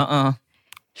sugarcoating. Yeah. Nuh-uh.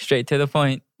 Straight to the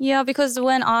point. Yeah, because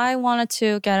when I wanted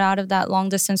to get out of that long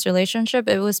distance relationship,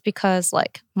 it was because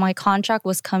like my contract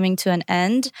was coming to an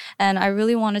end and I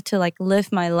really wanted to like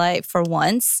live my life for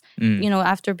once,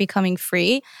 after becoming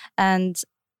free. And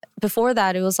before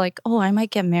that, it was like, oh, I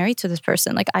might get married to this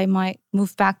person. Like I might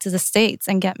move back to the States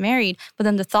and get married. But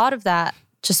then the thought of that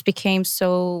just became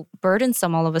so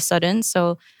burdensome all of a sudden.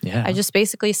 So Yeah. I just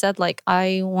basically said like,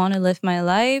 I want to live my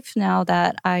life now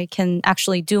that I can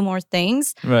actually do more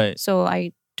things. Right. So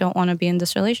I don't want to be in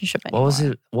this relationship anymore.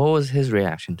 What was his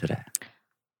reaction to that?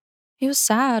 He was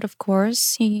sad, of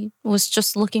course. He was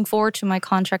just looking forward to my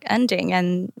contract ending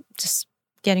and just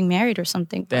getting married or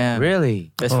something. Damn.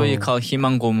 Really? That's what you Oh. call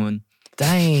희망 고문.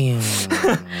 Damn.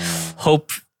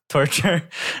 Hope torture.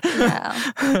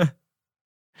 Yeah.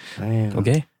 Damn.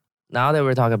 Okay. Now that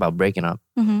we're talking about breaking up,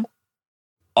 hmm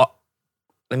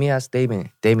let me ask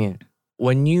Damien. Damien,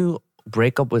 when you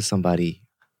break up with somebody,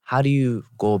 how do you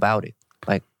go about it?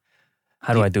 Like,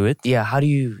 How do I do it? yeah, how do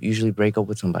you usually break up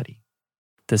with somebody?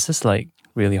 This is like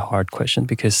really hard question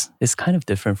because it's kind of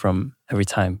different from every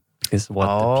time. because what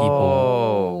the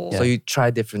people. So you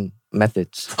try different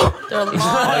methods. There are a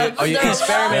lot. Are you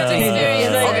experimenting?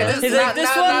 Yeah. Okay, this He's is like, not, this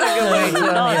not, one- not a good way.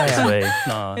 No, Yeah, this yeah. way.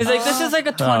 No. He's like, this is like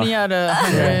a 20 out of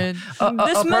 100. This a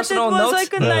method personal was note,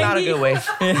 like a not a 90. good way.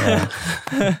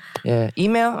 Yeah. Yeah,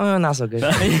 email, not so good.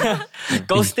 Yeah.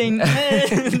 Ghosting.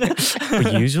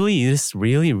 But usually it's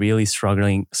really, really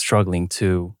struggling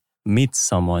to meet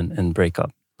someone and break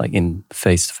up, like in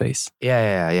face to face.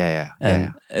 Yeah.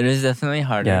 And It is definitely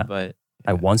harder, Yeah. but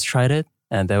I once tried it,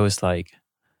 and there was like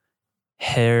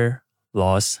hair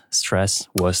loss stress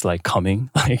was like coming,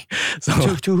 like so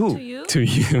To To who? you? to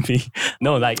you, me.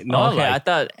 No, like not okay, I like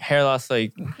thought hair loss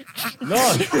like no.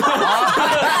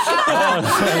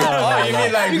 Oh, you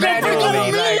mean like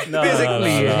manually, like No,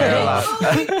 physically?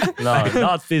 no,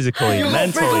 not physically,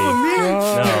 mentally.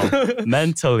 No,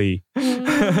 mentally.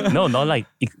 No, not like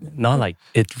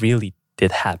it really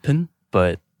did happen,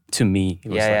 but to me, it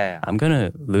was Yeah, like, yeah, yeah. I'm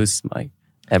gonna lose my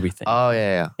everything. Oh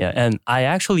yeah. Yeah, and I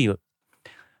actually,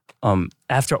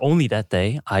 after only that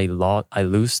day, I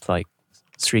lose like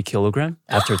 3 kilograms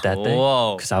after that day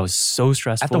whoa. because I was so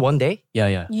stressful. After one day?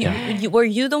 Yeah. Were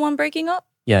you the one breaking up?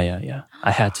 Yeah.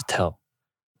 I had to tell.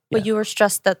 But Yeah. you were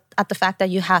stressed at the fact that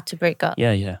you had to break up.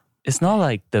 Yeah. It's not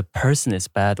like the person is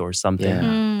bad or something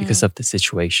Yeah. because of the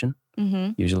situation,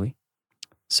 Mm-hmm. usually.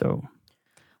 So,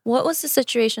 What was the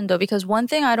situation though? Because one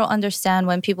thing I don't understand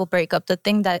when people break up, the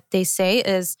thing that they say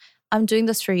is, "I'm doing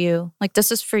this for you. Like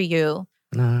this is for you.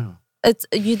 No. It's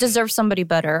you deserve somebody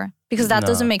better." Because that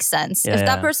No. doesn't make sense. Yeah, If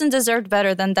that yeah. person deserved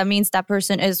better, then that means that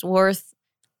person is worth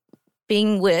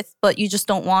being with, but you just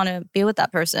don't want to be with that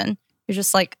person. You're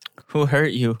just like, Who hurt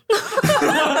you?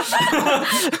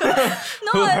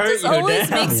 no, Who it hurt just you, always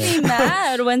damn? makes me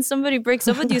mad when somebody breaks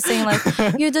up with you saying like,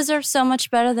 you deserve so much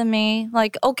better than me.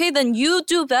 Like, okay, then you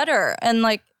do better. And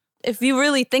like, if you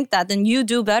really think that, then you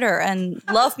do better and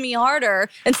love me harder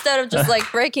instead of just like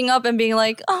breaking up and being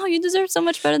like, oh, you deserve so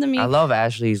much better than me. I love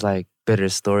Ashley's like bitter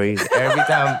stories. Every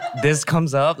time this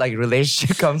comes up, like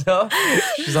relationship comes up,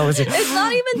 she's always like, It's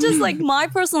not even just like my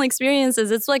personal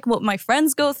experiences. It's like what my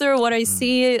friends go through, what I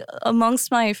see amongst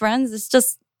my friends. It's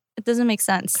just, it doesn't make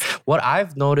sense. What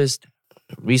I've noticed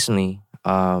recently,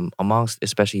 amongst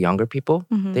especially younger people,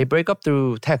 Mhm. they break up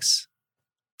through text.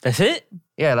 That's it?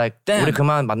 Yeah, like Damn. 우리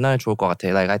그만 만나면 좋을 것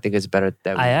같아. Like I think it's better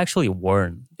that I actually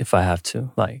warn if I have to.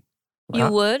 Like, You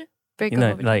would break you know,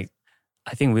 up over like,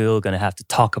 I think we're going to have to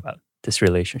talk about this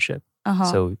relationship. Uh-huh.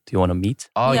 So, do you want to meet?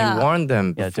 Oh, Yeah. you warned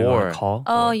them Yeah, do you want before. to call?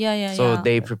 Oh, Or- yeah. So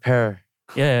they prepare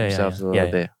Yeah. themselves a little Yeah.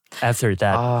 bit. After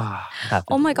that happened.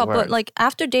 Oh my God, but Word. like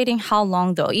after dating how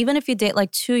long though? Even if you date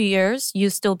like 2 years, you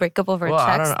still break up over Well,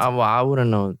 I text? I wouldn't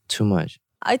know too much.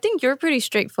 I think you're pretty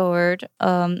straightforward.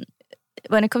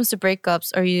 When it comes to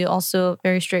breakups, are you also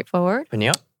very straightforward?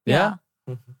 Peniel? Yeah.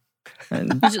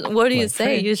 And What do you Like,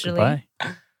 say hey, usually? goodbye.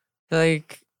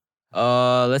 like,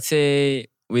 let's say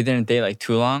we didn't date like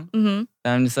too long. Mm-hmm. And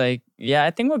I'm just like, yeah,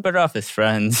 I think we're better off as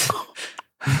friends.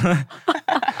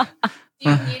 Do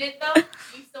you need it though?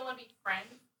 Do you still want to be friends?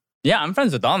 Yeah, I'm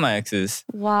friends with all my exes.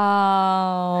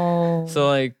 Wow. So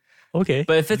like, Okay.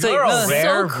 but if it's You're like, a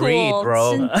rare so breed, cool.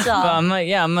 bro. but 진짜. I'm like,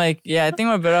 yeah, I think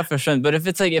we're better off as friends. But if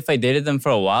it's like, if I dated them for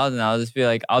a while, then I'll just be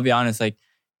like, I'll be honest, like,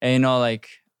 hey, you know, like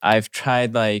I've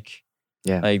tried like,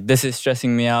 Yeah. like this is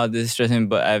stressing me out, this is stressing,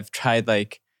 but I've tried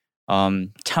like,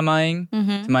 chamaing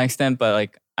Mhm. to my extent, but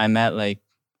like I'm at like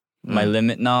my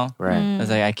limit now. Right. Mm. I was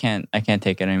like, I can't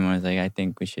take it anymore. It's like, I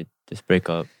think we should just break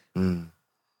up. Mm.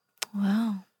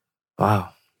 Wow. Wow.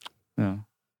 You know?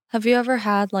 Have you ever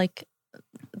had like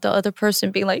the other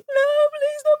person being like, no,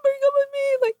 please don't break up with me.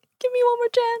 Like, give me one more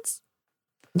chance.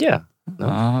 Yeah.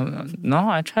 No? No,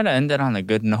 I try to end it on a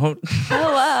good note.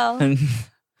 Oh, wow. And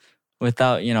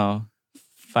without, you know,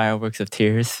 fireworks of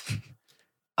tears.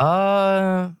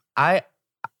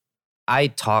 I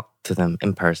talk to them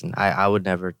in person. I would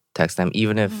never text them,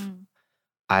 even if Mm.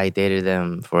 I dated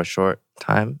them for a short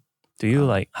time. Do you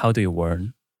like, how do you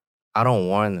warn? I don't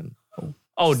warn them.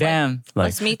 Oh, Just like- damn. Like,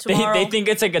 Let's meet They, tomorrow. they think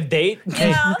it's like a date?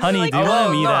 hey, honey, like, do you want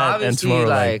to meet no, at and obviously, tomorrow,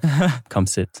 like, come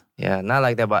sit? yeah, not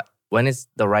like that, but when it's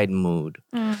the right mood,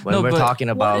 Mm. when No, we're but talking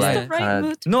about What is like the right kinda-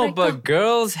 mood to No, break but up?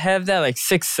 girls have that like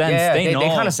sixth sense. yeah, they know. they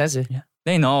kind of sense it,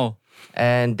 They know.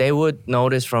 and they would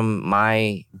notice from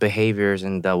my behaviors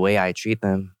and the way I treat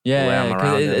them. the way Yeah, I'm because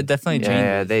around it them. definitely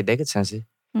Yeah, changes. they could sense it.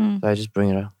 Mm. So I just bring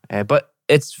it up. But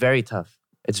it's very tough.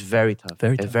 It's very tough.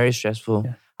 Very It's tough. very stressful.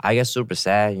 Yeah. I get super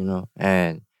sad, you know,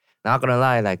 and not gonna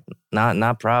lie, like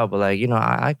not proud, but like, you know,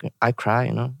 I cry,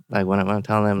 you know, like when I'm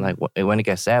telling them like when it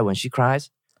gets sad, when she cries,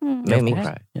 Mm. make of me course.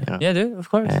 cry. Yeah. You know? Yeah, dude, of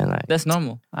course. And like That's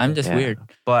normal. I'm just yeah. weird.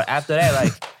 But after that,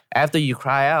 like after you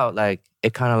cry out, like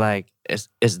it kind of like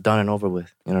it's done and over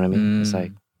with. You know what I mean? It's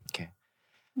like,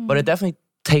 but it definitely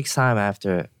takes time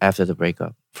after the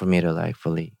breakup for me to like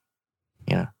fully,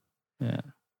 Yeah.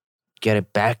 get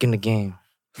it back in the game.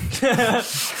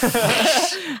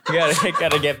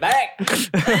 gotta get back.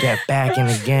 Get back in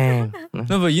the game.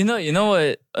 No, but you know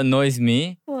what annoys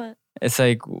me? What? It's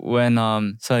like when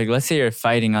so like let's say you're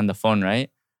fighting on the phone, right?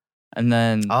 And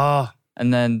then Oh,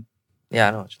 yeah,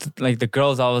 I know. like the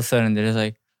girls all of a sudden they're just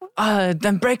like,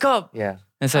 then break up. Yeah.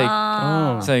 It's like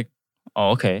Ah. it's like,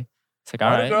 oh, okay. It's like, all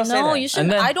Why do right. girls say No, that? you shouldn't.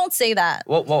 then- I don't say that.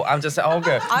 Well, I'm just saying.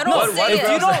 Okay. I don't say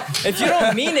it. If you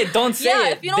don't mean it, don't say Yeah,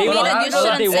 it. if you don't mean it, you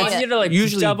shouldn't they say want it. you to like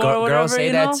Usually, jab or whatever, girls say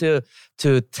you that know?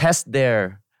 to test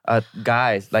their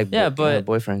guys, like Yeah, but-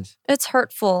 boyfriends. It's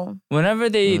hurtful. Whenever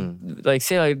they Mm. like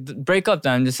say like break up,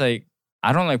 then I'm just like,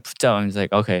 I don't like put I'm just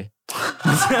like, okay.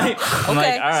 I'm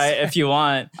like, Okay. all right, if you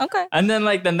want. Okay. And then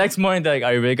like the next morning they're like,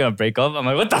 are you really gonna break up? I'm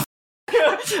like, what the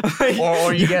I'm like,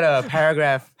 Or you get a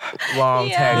paragraph long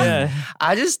Yeah. text. Yeah.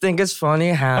 I just think it's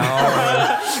funny how.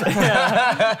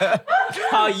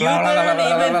 How you didn't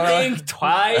even think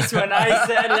twice when I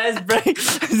said let's break.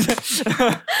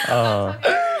 Oh,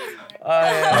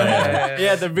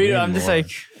 Yeah, the reader, I'm just more.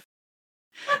 like,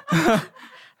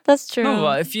 That's true. no,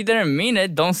 well, if you didn't mean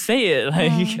it, don't say it.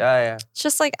 Like, Yeah. It's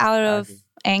just like out of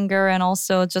anger and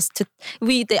also just to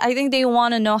I think they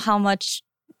want to know how much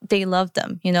they love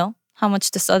them, you know? How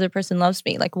much this other person loves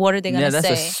me. Like what are they going yeah, to that's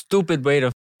say? a stupid way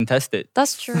to test it.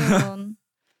 That's true. And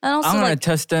also I'm gonna like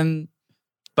test them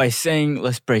by saying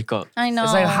let's break up. I know.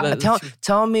 It's like Let's-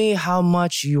 tell me how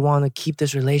much you want to keep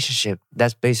this relationship.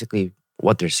 That's basically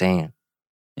what they're saying.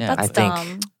 Yeah, That's I think-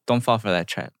 dumb. don't fall for that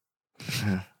trap.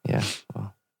 Yeah.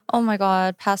 Well, Oh my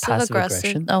god, passive Passive aggressive.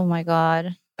 aggression? Oh my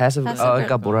god. passive. Passive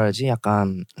그러니까 뭐라 해야지?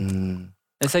 약간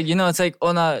It's like, it's like,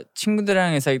 나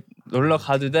친구들이랑 it's like 놀러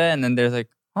가도 돼? And then there's like,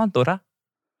 놀아?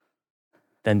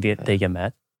 then they get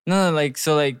mad. No, like,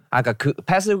 so like, 아까 그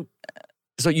passive.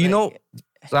 So you Like- know.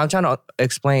 So I'm trying to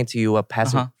explain to you what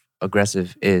passive Uh-huh.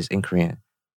 aggressive is in Korean.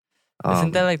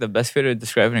 isn't that like the best way to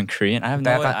describe it in Korean? I have no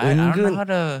약간 I don't know 은근- how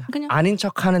to. 그냥 아닌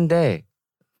척하는데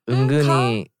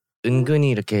은근히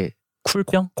이렇게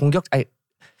쿨병? 공격 아니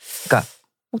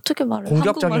어떻게 말해?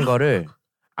 공격적인 한국말. 거를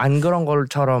안 그런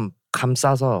걸처럼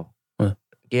감싸서 응.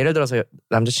 예를 들어서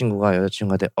남자친구가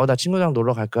여자친구한테 나 친구랑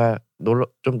놀러 갈 거야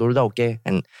좀 놀다 올게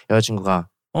and 여자친구가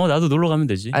나도 놀러 가면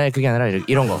되지. 아니 그게 아니라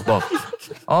이런 거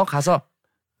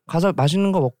가서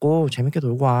맛있는 거 먹고 재밌게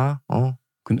놀고 와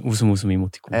웃음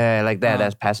이모티콘. like that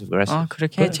that's passive aggressive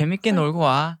그렇게 재밌게 놀고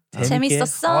와.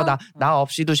 재밌었어? 나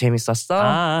없이도 재밌었어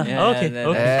아, Yeah, okay, that-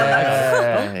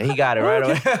 okay. he got it right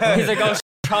away He's like, oh,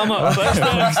 trauma.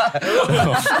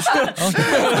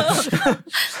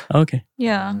 Okay.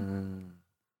 Yeah.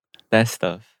 That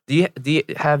stuff. do you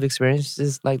have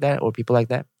experiences like that or people like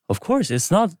that Of course,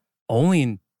 it's not only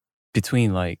in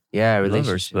between like yeah lovers,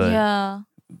 relationships but Yeah.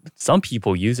 some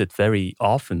people use it very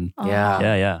often.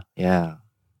 Yeah. Yeah.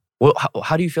 Well,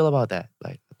 how do you feel about that?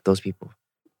 Like those people?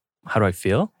 How do I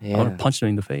feel? I want Yeah. to punch them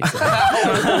in the face.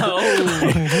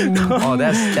 Oh,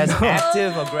 that's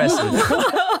active aggressive.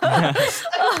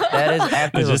 That is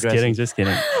active just aggressive. just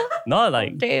kidding. Not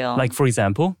like Damn. like for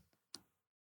example,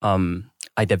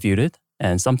 I debuted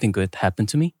and something good happened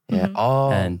to me, Yeah. Mhm. Oh.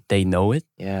 and they know it,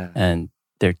 yeah. and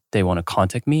they want to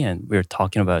contact me, and we're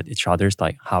talking about each other's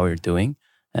like how we're doing,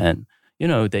 and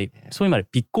they 소위 말해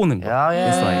비꼬는 거. Yeah.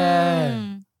 It's like,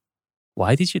 Mm.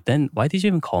 why did you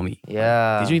even call me?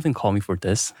 Yeah. Did you even call me for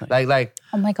this? like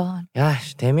Oh my god. 야,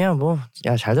 데미야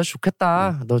잘 돼서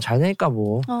좋겠다. 너 잘 되니까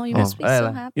뭐. Oh, you must be Oh, so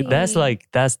like- happy.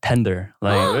 that's tender.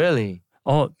 Like, Really?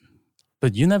 oh,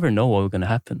 but you never know what's gonna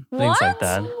happen. Things like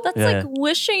that. That's Yeah. like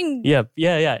wishing. Yeah.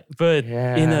 But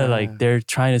Yeah. like they're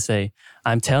trying to say,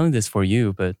 I'm telling this for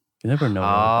you, but you never know.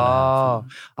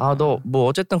 너 뭐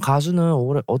어쨌든 가수는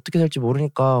어떻게 될지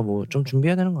모르니까 뭐 좀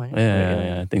준비해야 되는 거 아니야?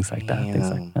 Yeah. Things like that. Things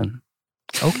like that.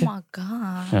 Oh my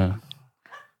god. Yeah.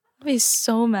 I'd be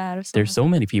so mad if There's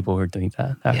someone- so many people who are doing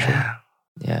that. Actually.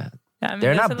 Yeah. Yeah, I mean,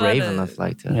 They're there's not a lot brave of- enough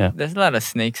like to. Yeah. There's a lot of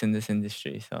snakes in this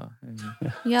industry, so.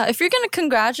 Yeah, if you're gonna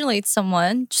congratulate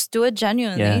someone, just do it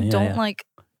genuinely. Yeah, Don't yeah. like.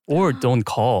 Or don't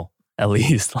call at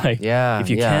least. Like Yeah. if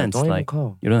you yeah, can't, don't even like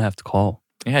call. you don't have to call.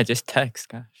 Yeah, just text.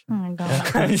 Gosh. Oh my god.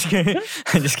 I'm just kidding.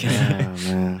 I'm just kidding. Yeah,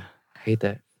 man. Hate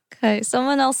that. Okay,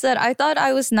 someone else said, I thought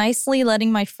I was nicely letting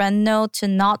my friend know to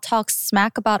not talk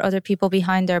smack about other people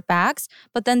behind their backs,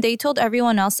 but then they told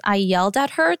everyone else I yelled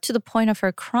at her to the point of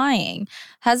her crying.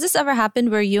 Has this ever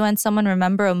happened where you and someone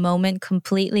remember a moment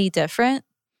completely different?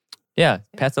 Yeah,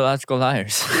 pathological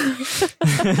liars.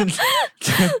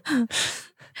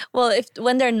 Well,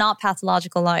 when they're not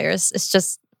pathological liars, it's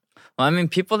just Well, I mean,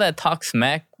 people that talk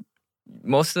smack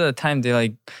most of the time they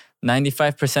like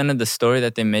 95% of the story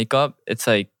that they make up, it's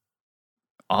like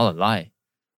all a lie.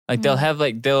 Like they'll have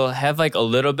like a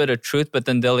little bit of truth, but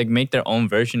then they'll like make their own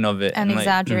version of it and like,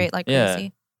 exaggerate like yeah.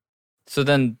 crazy. So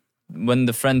then when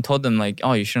the friend told them like,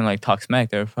 oh, you shouldn't like talk smack,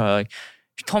 they were probably like,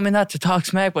 she told me not to talk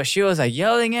smack, but she was like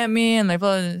yelling at me and like,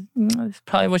 well, it's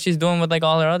probably what she's doing with like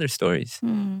all her other stories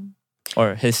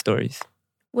or his stories.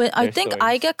 I Their think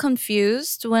I stories. get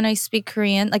confused when I speak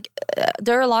Korean. Like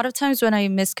there are a lot of times when I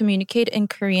miscommunicate in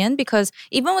Korean because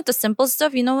even with the simple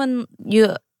stuff, you know, when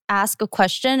you ask a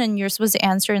question and you're supposed to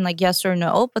answer in like yes or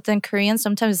no, but then Korean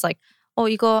sometimes it's like, oh,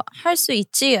 이거 할 수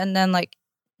있지? And then like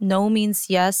no means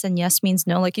yes and yes means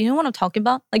no. Like, you know what I'm talking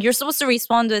about? Like you're supposed to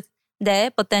respond with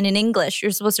네, but then in English,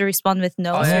 you're supposed to respond with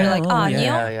no. Oh, so yeah. you're like, Oh, 아니요?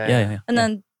 Yeah. And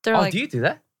then they're Oh, like, do you do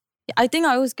that? I think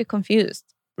I always get confused.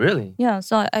 Really? Yeah,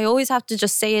 so I always have to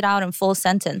just say it out in full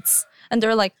sentence. And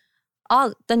they're like,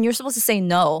 oh, then you're supposed to say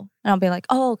no. And I'll be like,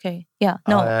 oh, okay. Yeah,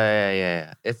 no. Oh,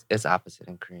 yeah. It's opposite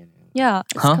in Korean. Yeah,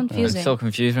 it's Huh? confusing. I'm so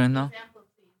confused right now.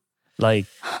 Like,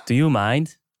 do you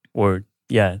mind? Or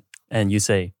yeah, and you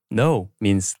say no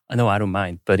means no, I don't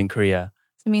mind. But in Korea,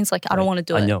 It means like, I don't want to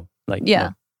do I it. know. Like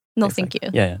Yeah. No, It's thank like, you.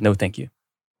 Yeah, no, thank you.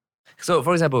 So,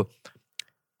 for example,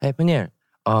 hey, Peniel,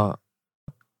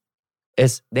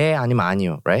 it's 네 아니면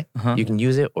아니요, right? Uh-huh. You can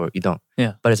use it or you don't.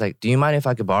 Yeah. But it's like, do you mind if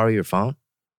I could borrow your phone?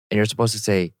 And you're supposed to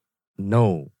say,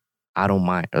 no, I don't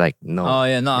mind. Or like, no. Oh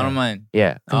yeah, no, I Yeah. don't mind.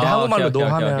 Yeah. 근데 Oh, 한국말로 okay, no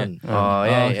okay, 하면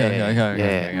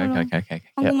okay. yeah.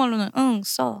 한국말로는 응,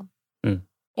 써.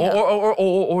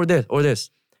 Or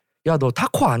this. 야, 너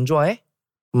타코 안 좋아해?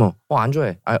 뭐, 안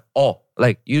좋아해.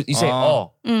 Like you say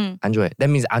응. 안 좋아해. That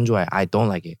means 안 좋아해. I don't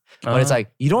like it. But it's like,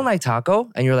 you don't like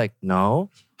taco? And you're like, no.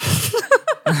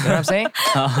 You know what I'm saying?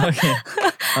 Oh, okay.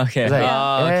 Okay. It's like,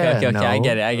 okay. no. I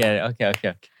get it.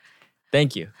 Okay.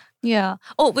 Thank you. Yeah.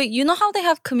 Oh, wait, you know how they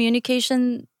have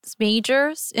communications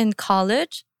majors in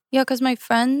college? Yeah, because my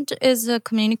friend is a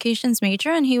communications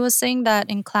major and he was saying that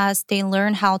in class they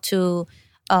learn how to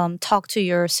talk to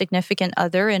your significant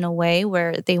other in a way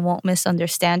where they won't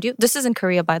misunderstand you. This is in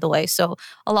Korea, by the way. So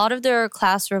a lot of their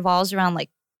class revolves around like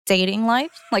dating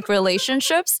life, like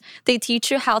relationships. They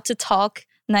teach you how to talk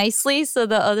nicely so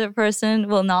the other person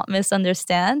will not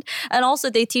misunderstand. And also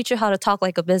they teach you how to talk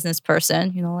like a business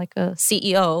person, you know, like a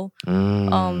CEO.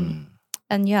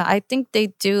 And yeah, I think they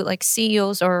do like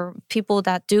CEOs or people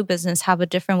that do business have a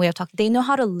different way of talking. They know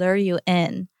how to lure you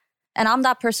in. And I'm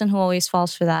that person who always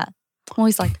falls for that. I'm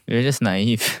always like, You're just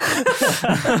naive.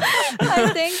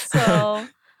 I think so.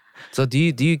 So do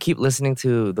you keep listening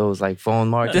to those like phone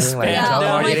marketing, Just like spam Yeah, them.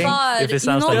 oh my telemarketing? God. If it You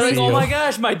sounds know, like like, CEO.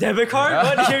 gosh, my debit card.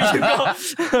 What? Here you go.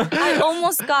 I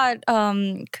almost got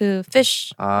그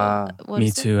fish. What Me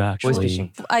is it? too, Voice actually.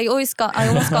 phishing. I almost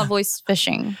got voice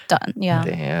phishing done. Yeah.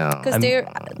 Damn. Because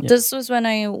this was when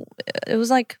it was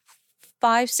like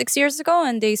 5-6 years ago,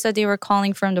 and they said they were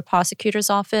calling from the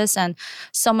prosecutor's office and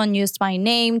someone used my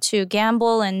name to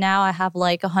gamble, and now I have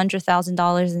like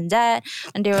 $100,000 in debt,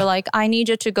 and they were like, I need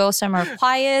you to go somewhere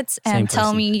quiet and Same tell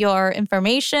person. me your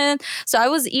information. So I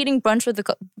was eating brunch with a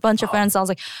bunch of friends. I was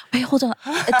like, wait, hold on,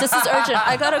 this is urgent,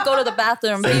 I gotta go to the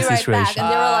bathroom, Same be right back. situation.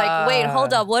 And they were like, wait,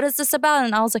 hold up, what is this about?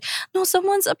 And I was like, no,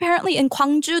 someone's apparently in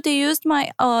Gwangju, they used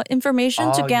my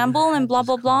information to gamble and blah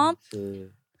blah blah.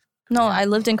 No, I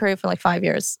lived in Korea for like 5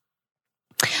 years.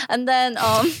 And then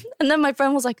my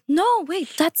friend was like, no, wait,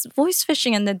 that's voice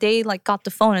phishing. And then they like got the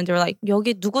phone and they were like,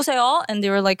 여기 누구세요? And they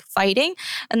were like fighting.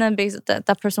 And then basically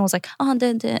that person was like,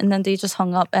 네. And then they just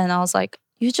hung up. And I was like,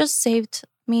 you just saved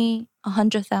me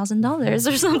 $100,000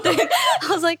 or something. I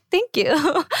was like, thank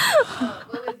you.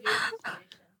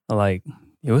 Like,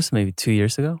 it was maybe 2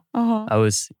 years ago. Uh-huh. I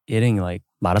was eating like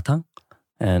maratang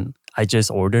and I just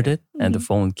ordered it and the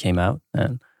phone came out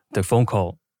and the phone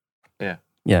call.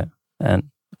 Yeah. And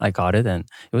I got it and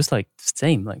it was like the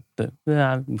same, like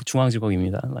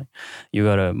중앙지법입니다. Like you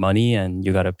got a money and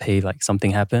you got to pay like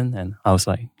something happened. And I was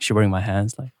like shivering my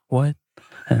hands like, what?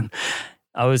 And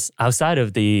I was outside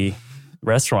of the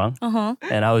restaurant Uh-huh.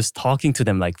 and I was talking to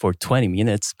them like for 20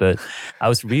 minutes, but I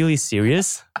was really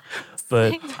serious.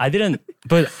 But I didn't.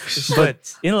 But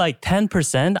in like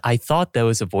 10%, I thought there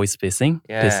was a voice phishing.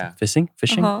 Yeah. Phishing.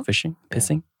 Uh-huh.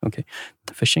 Pissing. Okay.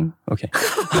 Phishing. Okay.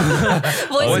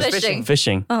 Voice phishing.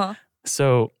 Phishing. Uh-huh.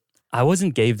 So I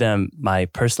wasn't gave them my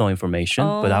personal information,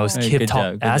 but I was Oh. Hey, keep good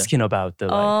job, good asking about the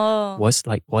like, Oh.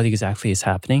 what exactly is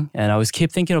happening, and I was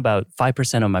keep thinking about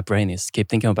 5% of my brain is keep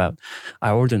thinking about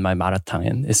I ordered my maratang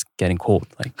and it's getting cold,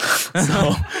 like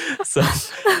so.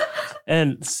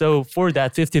 And so for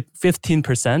that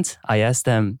 15%, I asked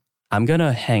them, I'm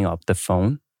gonna hang up the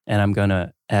phone and I'm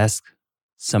gonna ask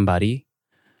somebody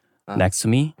next to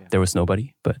me. Yeah. There was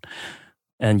nobody,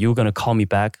 and you were gonna call me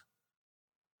back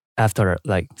after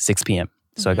like 6 p.m.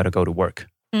 So I Mhm. gotta go to work.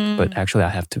 Mm. But actually, I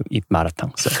have to eat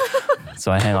maratang.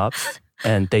 So I hang up,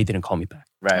 and they didn't call me back.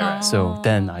 Right. So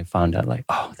then I found out like,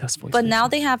 oh, that's voice. But now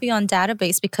they have you on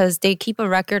database because they keep a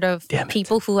record of Damn it.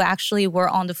 people who actually were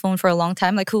on the phone for a long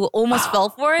time, like who almost fell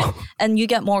for it, and you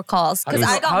get more calls. Because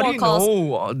I got how more do you calls.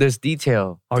 know this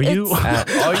detail? Are you?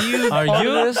 Are you? Are part you?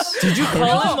 of this? Did you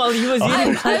call him while he was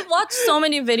eating? I watched so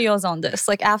many videos on this,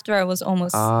 like after I was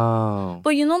almost. Oh.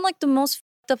 But you know, like the most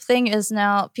fucked up thing is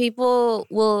now people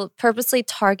will purposely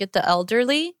target the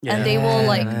elderly and they will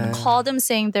like Yeah. call them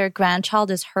saying their grandchild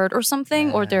is hurt or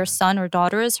something or their son or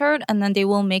daughter is hurt. And then they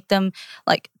will make them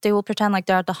like, they will pretend like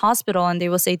they're at the hospital and they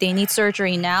will say they need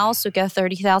surgery now. So get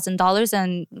 $30,000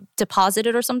 and deposit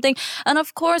it or something. And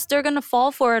of course, they're going to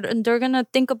fall for it and they're going to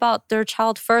think about their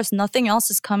child first. Nothing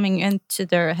else is coming into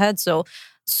their head.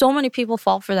 So many people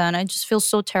fall for that and I just feel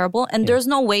so terrible. And there's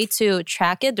no way to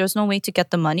track it. There's no way to get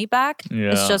the money back.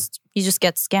 Yeah. It's just, you just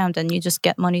get scammed and you just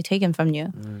get money taken from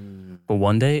you. But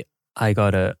one day I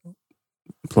got a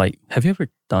like. Have you ever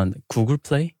done Google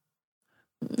Play?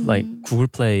 Like Google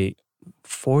Play,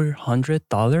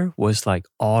 $400 was like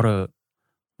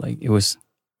like it was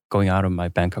going out of my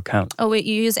bank account. Oh, wait,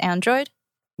 you use Android?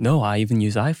 No, I even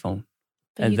use iPhone.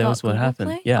 But And you that got was what Google happened.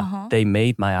 Play? Yeah, Uh-huh. they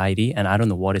made my ID, and I don't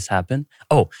know what has happened.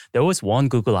 Oh, there was one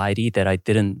Google ID that I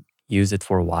didn't use it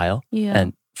for a while, Yeah.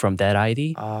 and from that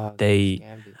ID, Oh, they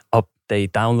scammed it. they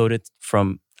downloaded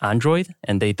from Android,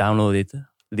 and they downloaded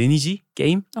Lineage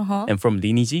game, Uh-huh. and from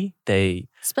Lineage they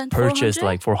Spent purchased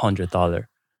 400? like $400.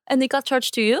 And they got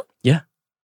charged to you? Yeah.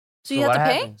 So you had to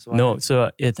pay? No,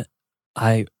 so it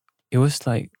was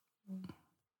like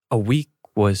a week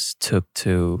was took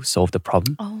to solve the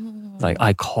problem. Oh. Like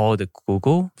I called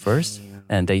Google first,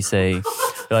 and they say You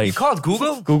like called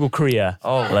Google? Google Korea.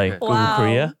 Oh, Like okay. Google Wow.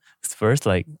 Korea first.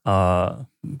 Like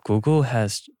Google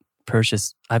has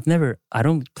purchased. I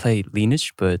don't play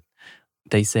Lineage, but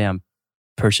they say I'm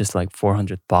purchased like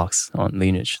 $400 on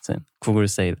Lineage. Then Google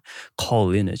say call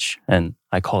Lineage, and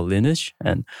I call Lineage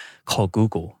and call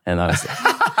Google, and I was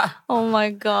Oh my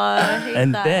God. I hate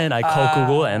and that. then I called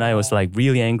Google, and I was like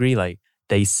really angry. Like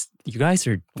you guys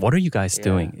are, what are you guys Yeah.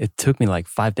 doing? It took me like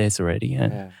 5 days already,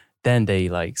 and Yeah. then they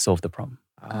like solved the problem.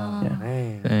 Oh, Yeah.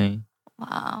 man. Dang.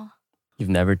 Wow. You've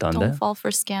never done Don't that? fall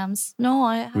for scams. No,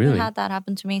 I haven't Really? had that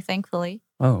happen to me, thankfully.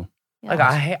 Oh, Yeah. Like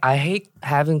I hate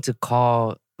having to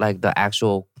call like the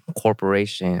actual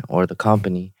corporation or the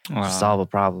company Wow. to solve a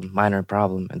problem, minor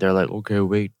problem, and they're like, okay,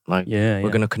 wait, like yeah. we're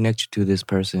gonna connect you to this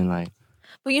person, like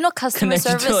But you know, customer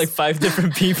Connected service. to like 5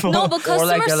 different people. No, but or customer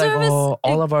like they're like, service. oh,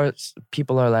 all of our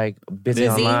people are like busy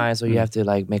Busy? online, so you have to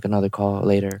like make another call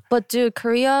later. But dude,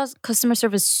 Korea's customer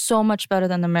service is so much better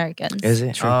than Americans. Is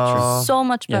it? True, Oh, So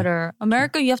much Yeah. better.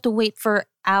 America, you have to wait for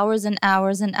hours and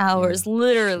hours and hours,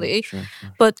 literally. True,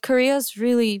 true. But Korea's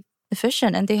really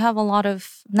efficient and they have a lot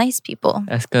of nice people.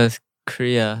 That's because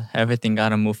Korea, everything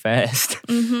gotta move fast.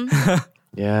 hmm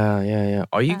Yeah.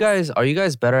 Are you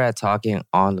guys better at talking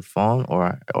on the phone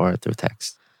or through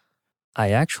text?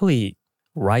 I actually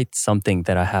write something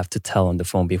that I have to tell on the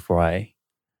phone before I.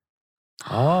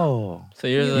 Oh, So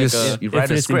you're You like s- a, you write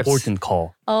if a it's script. important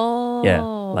call,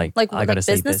 Oh. like, like, I gotta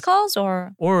say business this. calls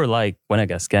or? or like when I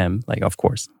get scammed, like of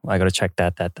course I gotta check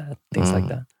that things like Mm.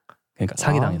 that. 그러니까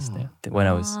사기 당했어요 when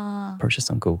I was Ah.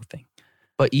 purchased on Google thing.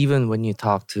 But even when you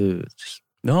talk to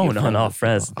No, Your no, friends not with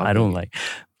friends. people. I don't Okay. like.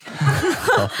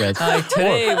 Not friends. like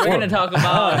today we're gonna talk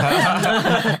about.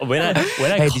 when I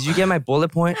hey, did you get my bullet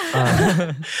point?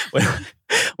 when,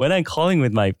 when I'm calling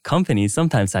with my company,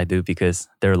 sometimes I do because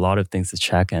there are a lot of things to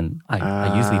check, and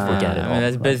I usually forget it. I Ah, mean, all.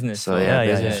 that's Like, business. So so yeah,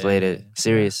 yeah, business yeah. related,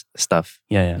 serious stuff.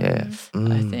 Yeah. Yeah,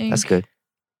 I that's think- good.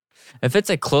 If it's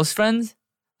like close friends,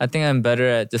 I think I'm better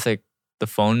at just like the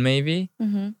phone maybe.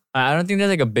 Mhm. I don't think there's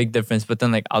like a big difference, but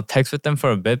then like I'll text with them for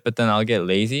a bit, but then I'll get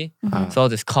lazy. Mhm. So I'll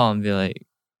just call and be like,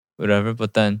 whatever.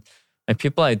 But then like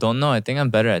people I don't know, I think I'm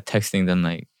better at texting than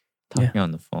like talking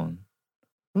on the phone.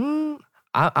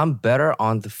 I'm better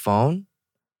on the phone,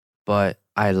 but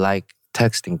I like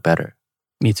texting better.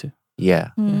 Me too.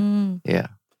 Yeah, Mm. yeah.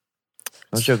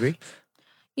 Don't you agree?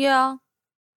 Yeah.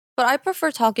 But I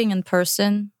prefer talking in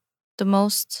person the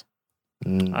most.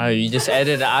 Mm. You just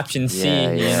added option C.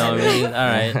 Yeah, you yeah, know, yeah. all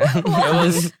right.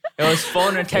 it was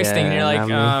phone or texting. and you're like,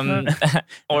 Yeah,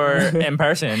 or in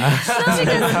person. No,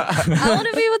 because I want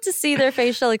to be able to see their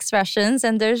facial expressions,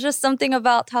 and there's just something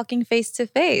about talking face to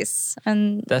face.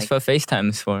 And That's what FaceTime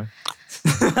is for.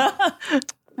 I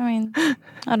mean,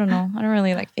 I don't know. I don't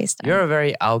really like FaceTime. You're a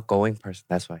very outgoing person.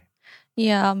 That's why.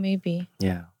 Yeah, maybe.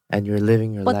 Yeah, and you're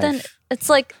living your But life. then it's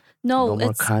like No, No more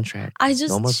it's contract. I just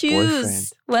no more choose boyfriend.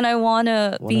 when I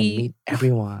wanna Wanna be. meet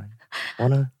everyone.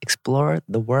 Wanna explore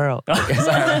the world. Okay,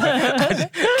 sorry.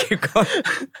 Keep going.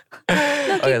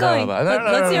 No, keep going.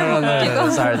 Let's hear more. Keep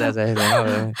going. Sorry, that's it.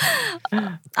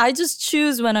 I just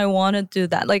choose when I want to do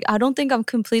that. Like I don't think I'm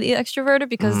completely extroverted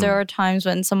because there are times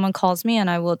when someone calls me and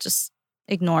I will just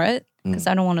ignore it because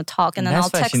I don't want to talk, and then That's I'll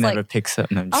why text she like never picks up.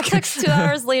 No, I'm I'll just kidding. text 2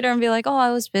 hours later and be like, oh,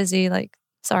 I was busy. Like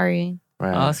sorry.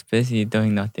 Right. I was busy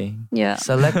doing nothing. Yeah.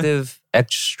 Selective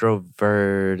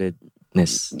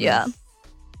extrovertedness. Yeah.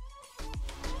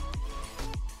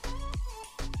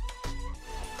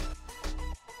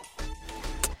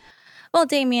 Well,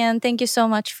 Damien, thank you so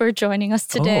much for joining us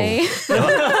today.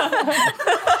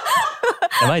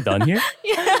 Am I done here?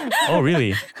 Yeah. Oh,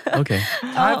 really? Okay.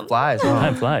 Time flies. Huh?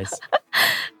 Time flies.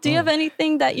 Do you have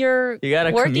anything that you're You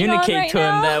gotta working on communicate right to him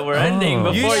now? that we're ending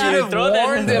Oh. before you, should've throw that.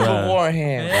 warned him Yeah.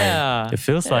 beforehand. Yeah. It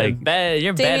feels like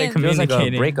You're bad Damien- at Feels like a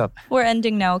communicating. breakup. We're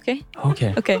ending now, okay?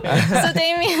 okay. Okay. So,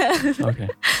 Damien, Okay.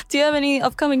 do you have any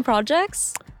upcoming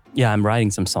projects? Yeah, I'm writing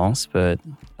some songs, but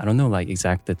I don't know like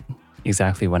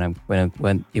exactly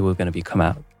when it will gonna be come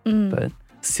out. Mm. But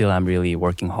still, I'm really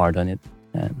working hard on it.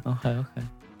 And Okay.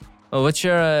 Well, what's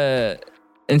your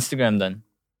Instagram then?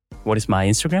 what is my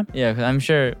Instagram? Yeah, because I'm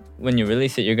sure when you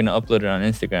release it, you're gonna upload it on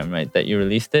Instagram, right? That you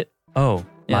released it. Oh,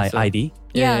 Yeah, my so- ID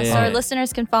Yeah, so our yeah.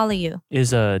 listeners can follow you. is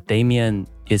Damien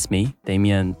is me.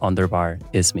 Damien _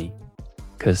 is me.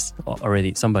 Because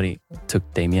already somebody took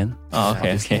Damien. Oh,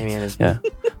 okay. This Damien is- Yeah.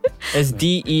 It's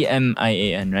DEMIAN,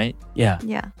 right? Yeah.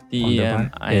 Yeah. DEMIAN.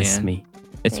 Is me.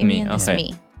 It's Damien me. is Okay.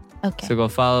 me. Okay. So go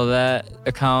follow that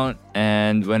account,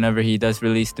 and whenever he does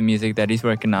release the music that he's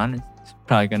working on, it's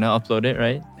probably gonna upload it,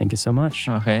 right? Thank you so much.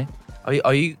 Okay.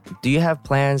 Do you have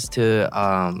plans to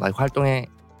like 활동해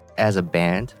as a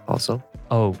band also?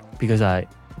 Oh, because I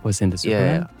was in the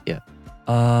Superman? Yeah.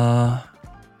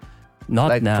 Not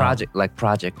Like now.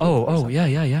 project. Oh,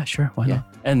 yeah, sure. Why Yeah. not?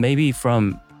 And maybe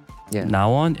from Yeah.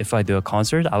 now on, if I do a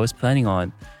concert, I was planning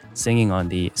on singing on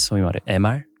the 소위 말해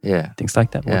MR, Yeah. things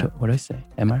like that. Yeah. What do I say?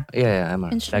 MR? Yeah, I'm a,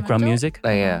 Background music?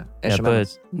 like yeah. Yeah, but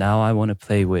now I want to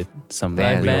play with some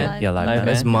Band. real, Band. yeah, live Live band.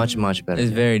 it's much better.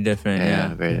 It's very different. yeah,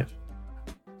 Yeah. very different.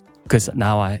 Because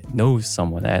now I know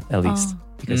someone at least.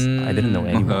 Because I didn't know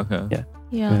anyone. Okay. Yeah.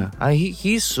 Yeah. Yeah.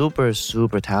 He's super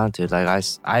talented. Like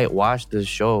I watched the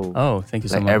show Oh, thank you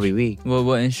so like much. every week.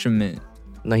 What instrument?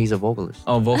 No, he's a vocalist.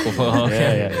 Oh, vocal.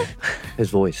 Okay. Yeah. His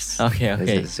voice. Okay. Is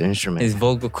Okay. his instrument. His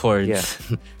vocal cords. Yeah.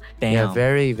 Damn. Yeah,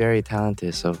 very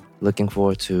talented. So looking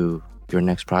forward to your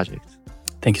next project.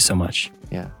 Thank you so much.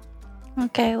 Yeah.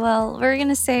 Okay, well, we're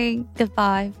gonna say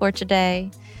goodbye for today.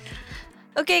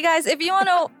 Okay, guys, if you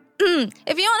wanna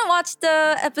watch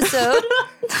the episode,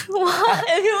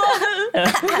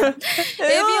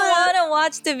 if you wanna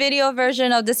watch the video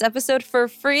version of this episode for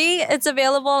free, it's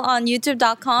available on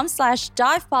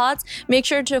youtube.com/divepods. Make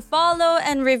sure to follow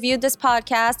and review this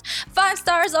podcast. 5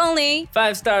 stars only.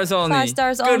 5 stars only. 5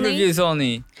 stars Good only. reviews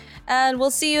only. And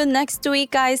we'll see you next week,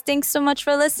 guys. Thanks so much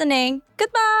for listening.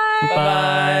 Goodbye.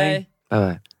 Bye. Bye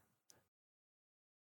bye.